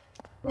funny.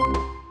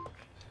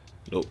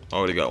 Nope,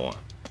 already got one.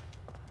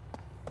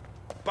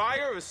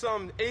 Buyer is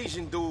some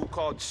Asian dude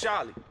called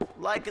Charlie.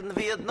 Like in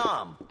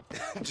Vietnam.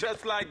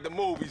 Just like the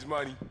movies,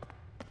 money.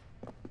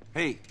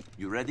 Hey,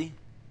 you ready?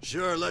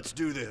 Sure, let's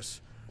do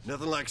this.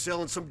 Nothing like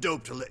selling some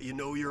dope to let you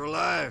know you're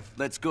alive.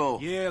 Let's go.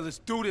 Yeah, let's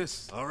do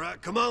this. All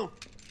right, come on.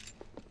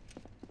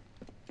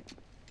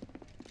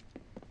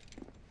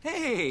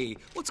 Hey,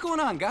 what's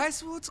going on,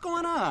 guys? What's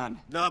going on?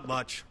 Not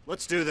much.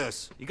 Let's do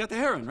this. You got the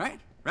heroin, right?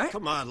 Right?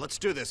 Come on, let's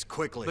do this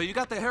quickly. But you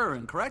got the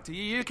heroin, correct?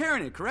 You're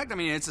carrying it, correct? I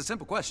mean, it's a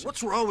simple question.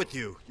 What's wrong with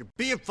you? You're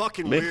being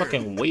fucking weird.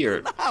 Fucking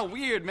weird. Not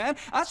weird, man.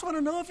 I just want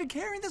to know if you're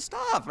carrying the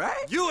stuff, right?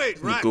 You ain't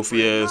You right.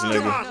 goofy ass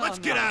nigga. Come on, let's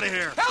get out of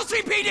here.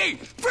 LCPD!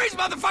 Freeze,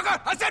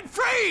 motherfucker! I said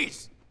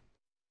freeze!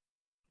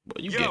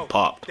 But you get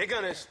popped. They're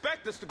gonna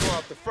expect us to go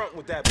out the front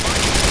with that bike.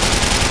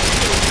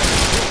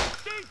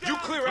 You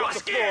clear out the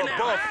floor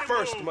above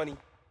first, money.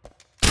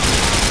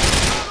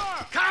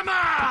 Come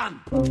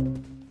on!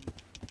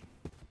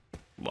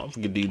 Well, I'm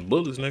gonna get these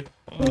bullets, nigga.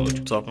 I don't know what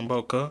you talking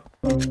about, cuz.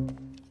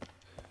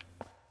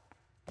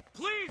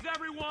 Please,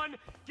 everyone,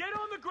 get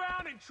on the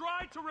ground and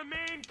try to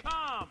remain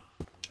calm.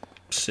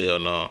 Hell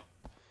nah.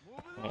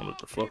 I don't know what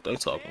the fuck they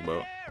talking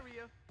about.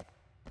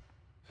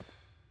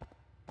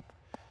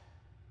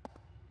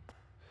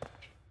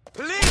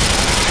 Police!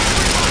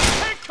 Everyone,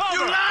 take cover!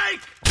 You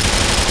like?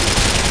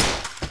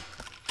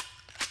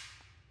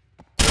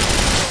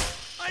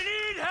 I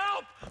need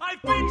help!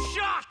 I've been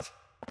shot!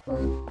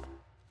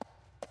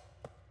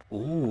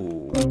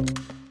 Ooh.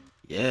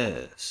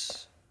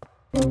 Yes.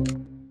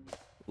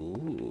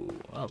 Ooh,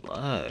 I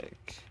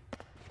like.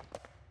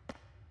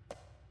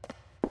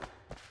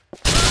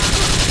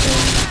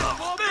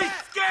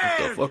 What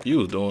the fuck you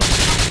was doing?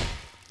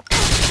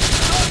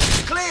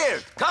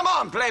 Clear! Come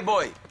on,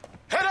 playboy!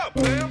 Head up,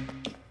 man!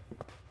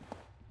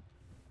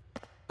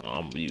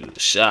 I'm gonna use a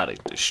shot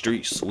at the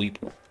street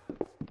sweeper.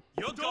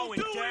 You're going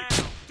down!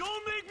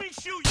 Don't make me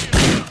shoot you!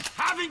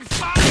 Having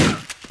fun!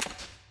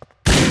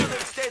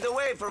 Stayed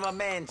away from a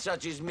man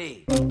such as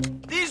me.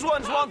 These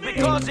ones won't be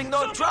causing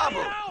no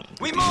trouble.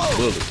 We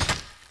move!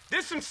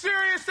 This some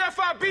serious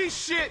FIB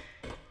shit!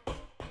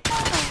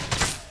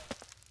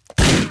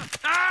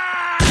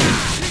 Ah!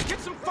 Get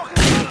some fucking...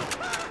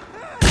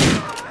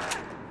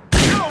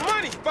 Yo,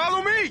 money,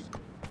 follow me!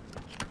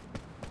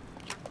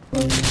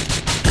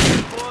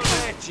 Poor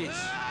wretches.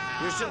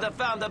 You should have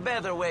found a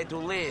better way to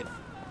live.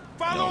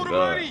 Follow the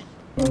money!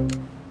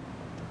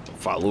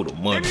 Follow the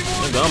money.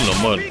 Nigga, I'm the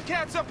money. Big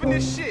cats up in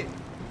this shit.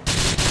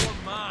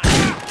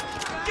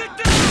 Get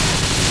down!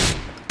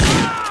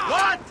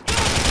 What?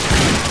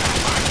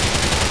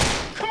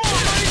 Come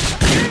on, money!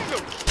 Get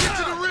them! Get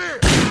to the rear!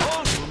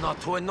 Also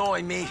not to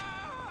annoy me.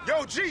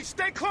 Yo, G,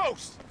 stay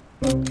close!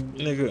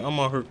 Nigga, I'm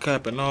out here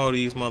capping all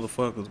these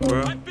motherfuckers,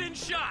 bro. I've been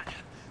shot.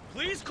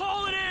 Please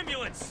call an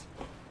ambulance.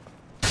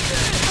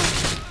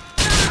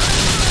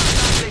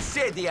 They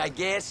said I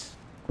guess.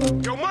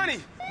 Yo, Money,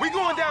 we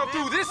going down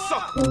through this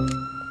sucker.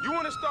 You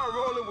wanna start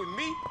rolling with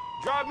me?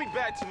 Drive me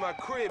back to my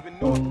crib in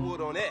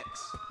Northwood on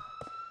X.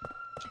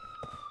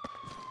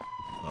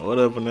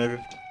 Whatever,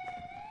 nigga.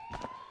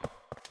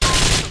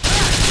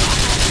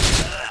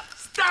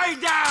 Stay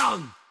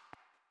down!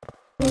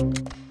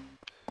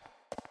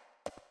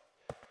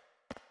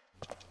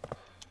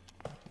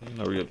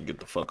 Hurry up and get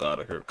the fuck out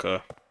of here,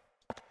 cuh.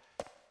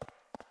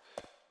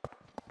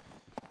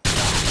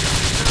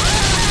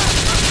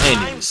 I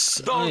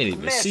ain't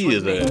even see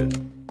his ass.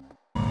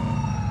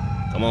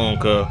 Come on,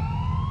 cuh.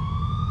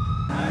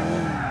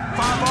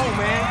 5-0,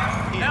 man.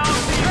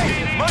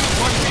 Hey, money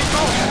must be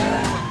going.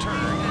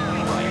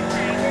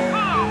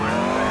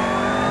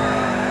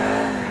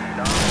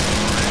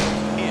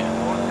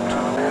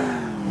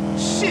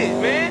 Shit,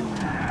 man.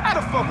 I'd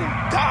have fucking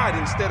died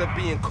instead of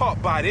being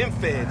caught by them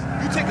feds.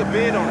 You take a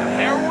bid on a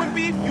heroin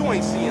beef, you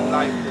ain't seeing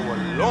life for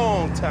a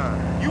long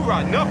time. You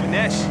rotting up in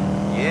that shit.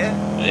 Yeah?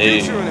 Hey.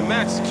 Future in a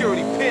max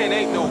security pen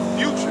ain't no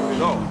future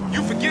at all.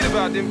 You forget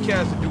about them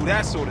cats that do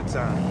that sort of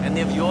time. And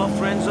if your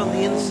friends on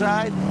the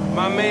inside?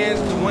 My man's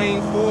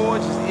Dwayne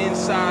Forge is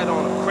inside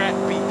on a crack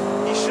beef.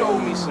 He showed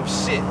me some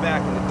shit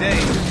back in the day.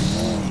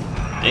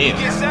 Damn.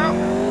 He gets out,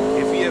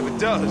 if he ever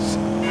does,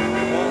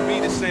 it won't be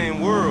the same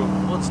world.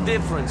 What's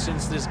different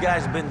since this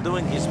guy's been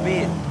doing his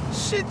bit?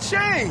 Shit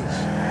changed.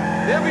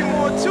 There'll be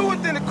more to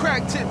it than a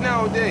crack tip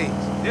nowadays.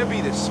 There'll be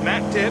the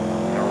smack tip,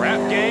 the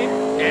rap game,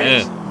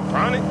 X,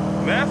 chronic,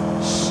 meth.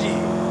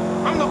 Shit.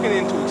 I'm looking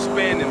into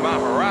expanding my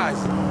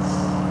horizons.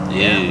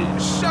 Yeah.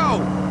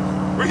 Show.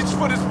 Reach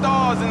for the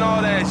stars and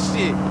all that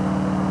shit.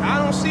 I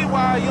don't see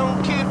why a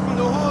young kid from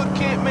the hood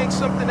can't make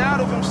something out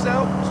of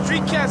himself.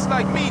 Street cats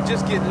like me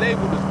just get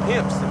labeled as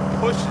pimps and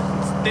pushers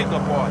and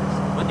stick-up artists.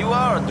 But you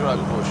are a drug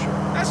pusher.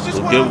 That's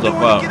just what I'm doing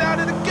to get out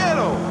of the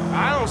ghetto.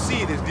 I don't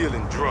see it as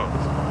dealing drugs.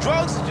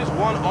 Drugs is just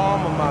one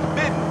arm of my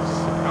business.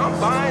 I'm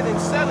buying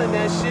and selling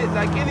that shit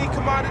like any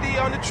commodity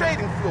on the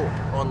trading floor.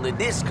 Only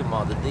this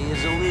commodity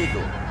is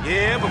illegal.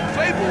 Yeah, but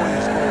Playboy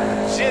is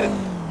legitimate.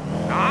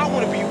 Now, I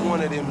want to be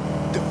one of them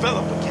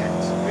developer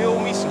cats.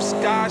 Build me some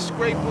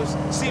skyscrapers,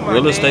 see my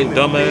real estate name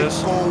dumbass. in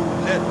big gold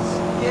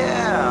letters.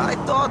 Yeah, I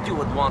thought you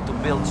would want to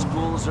build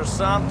schools or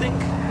something.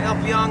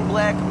 Help young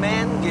black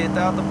men get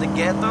out of the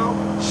ghetto.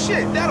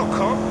 Shit, that'll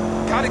come.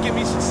 Gotta get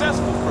me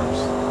successful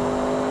first.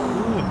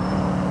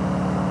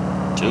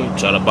 Dude,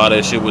 try to buy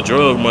that shit with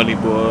drug money,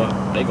 boy.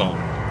 They gon'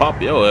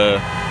 pop your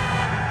ass.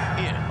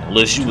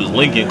 Unless you was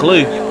Lincoln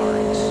Clay.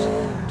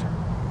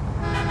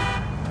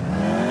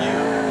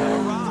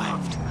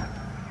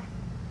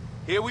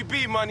 Here we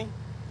be, Money.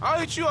 I'll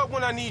hit you up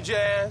when I need your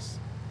ass.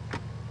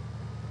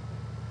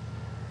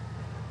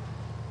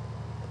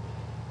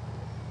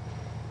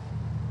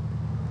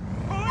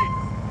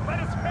 Let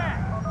us back.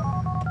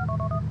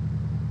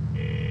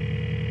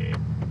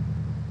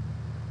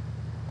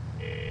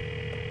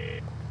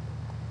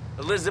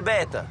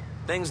 Elizabetta,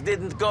 things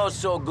didn't go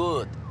so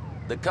good.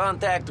 The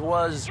contact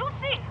was... You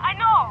see, I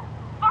know.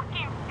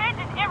 Fucking feds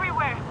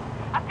everywhere.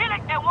 I feel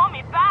like they want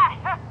me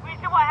back. We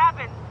see what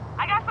happens.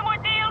 I got some more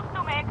deals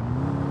to make.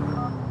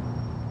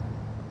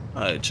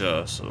 Alright,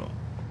 y'all, so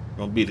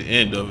gonna be the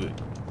end of it.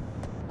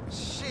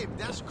 Shit,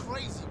 that's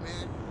crazy,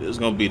 man. It's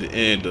gonna be the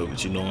end of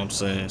it, you know what I'm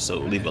saying? So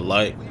leave a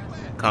like,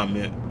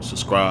 comment,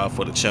 subscribe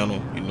for the channel,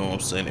 you know what I'm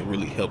saying? It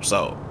really helps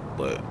out.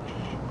 But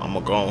I'm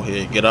gonna go ahead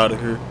and get out of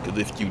here, because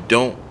if you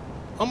don't,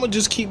 I'm gonna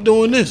just keep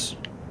doing this.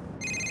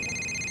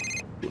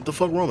 What the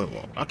fuck wrong with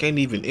me? I can't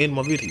even end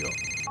my video.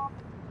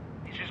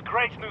 This is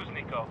great news,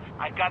 Nico.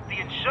 I got the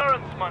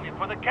insurance money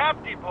for the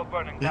cab depot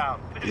burning down.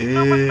 Hey.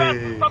 Super fast.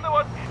 Thought it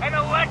was an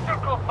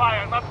electrical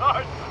fire, not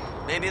arson.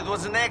 Maybe it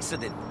was an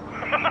accident.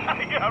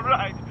 Yeah,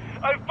 right.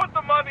 I put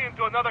the money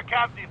into another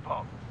cab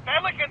depot.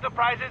 Pelic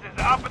Enterprises is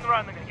up and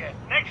running again.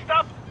 Next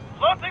up,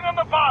 floating on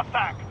the ball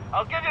sack.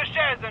 I'll give you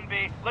shares,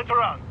 NB,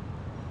 later on.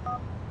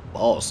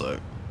 Ball sack.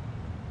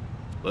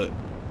 But,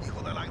 you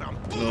know what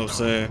I'm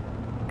saying?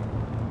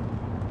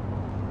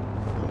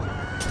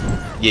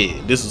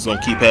 Yeah, this is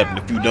gonna keep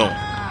happening if you don't.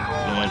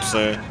 You know what I'm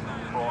saying?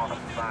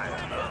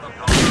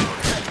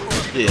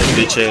 Yeah,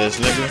 bitch ass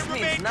nigga.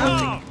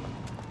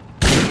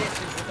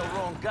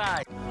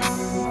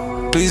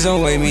 Please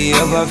don't wake me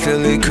up, I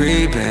feel it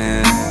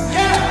creeping.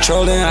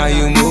 Controlling how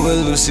you move, a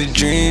lucid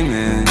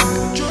dreaming.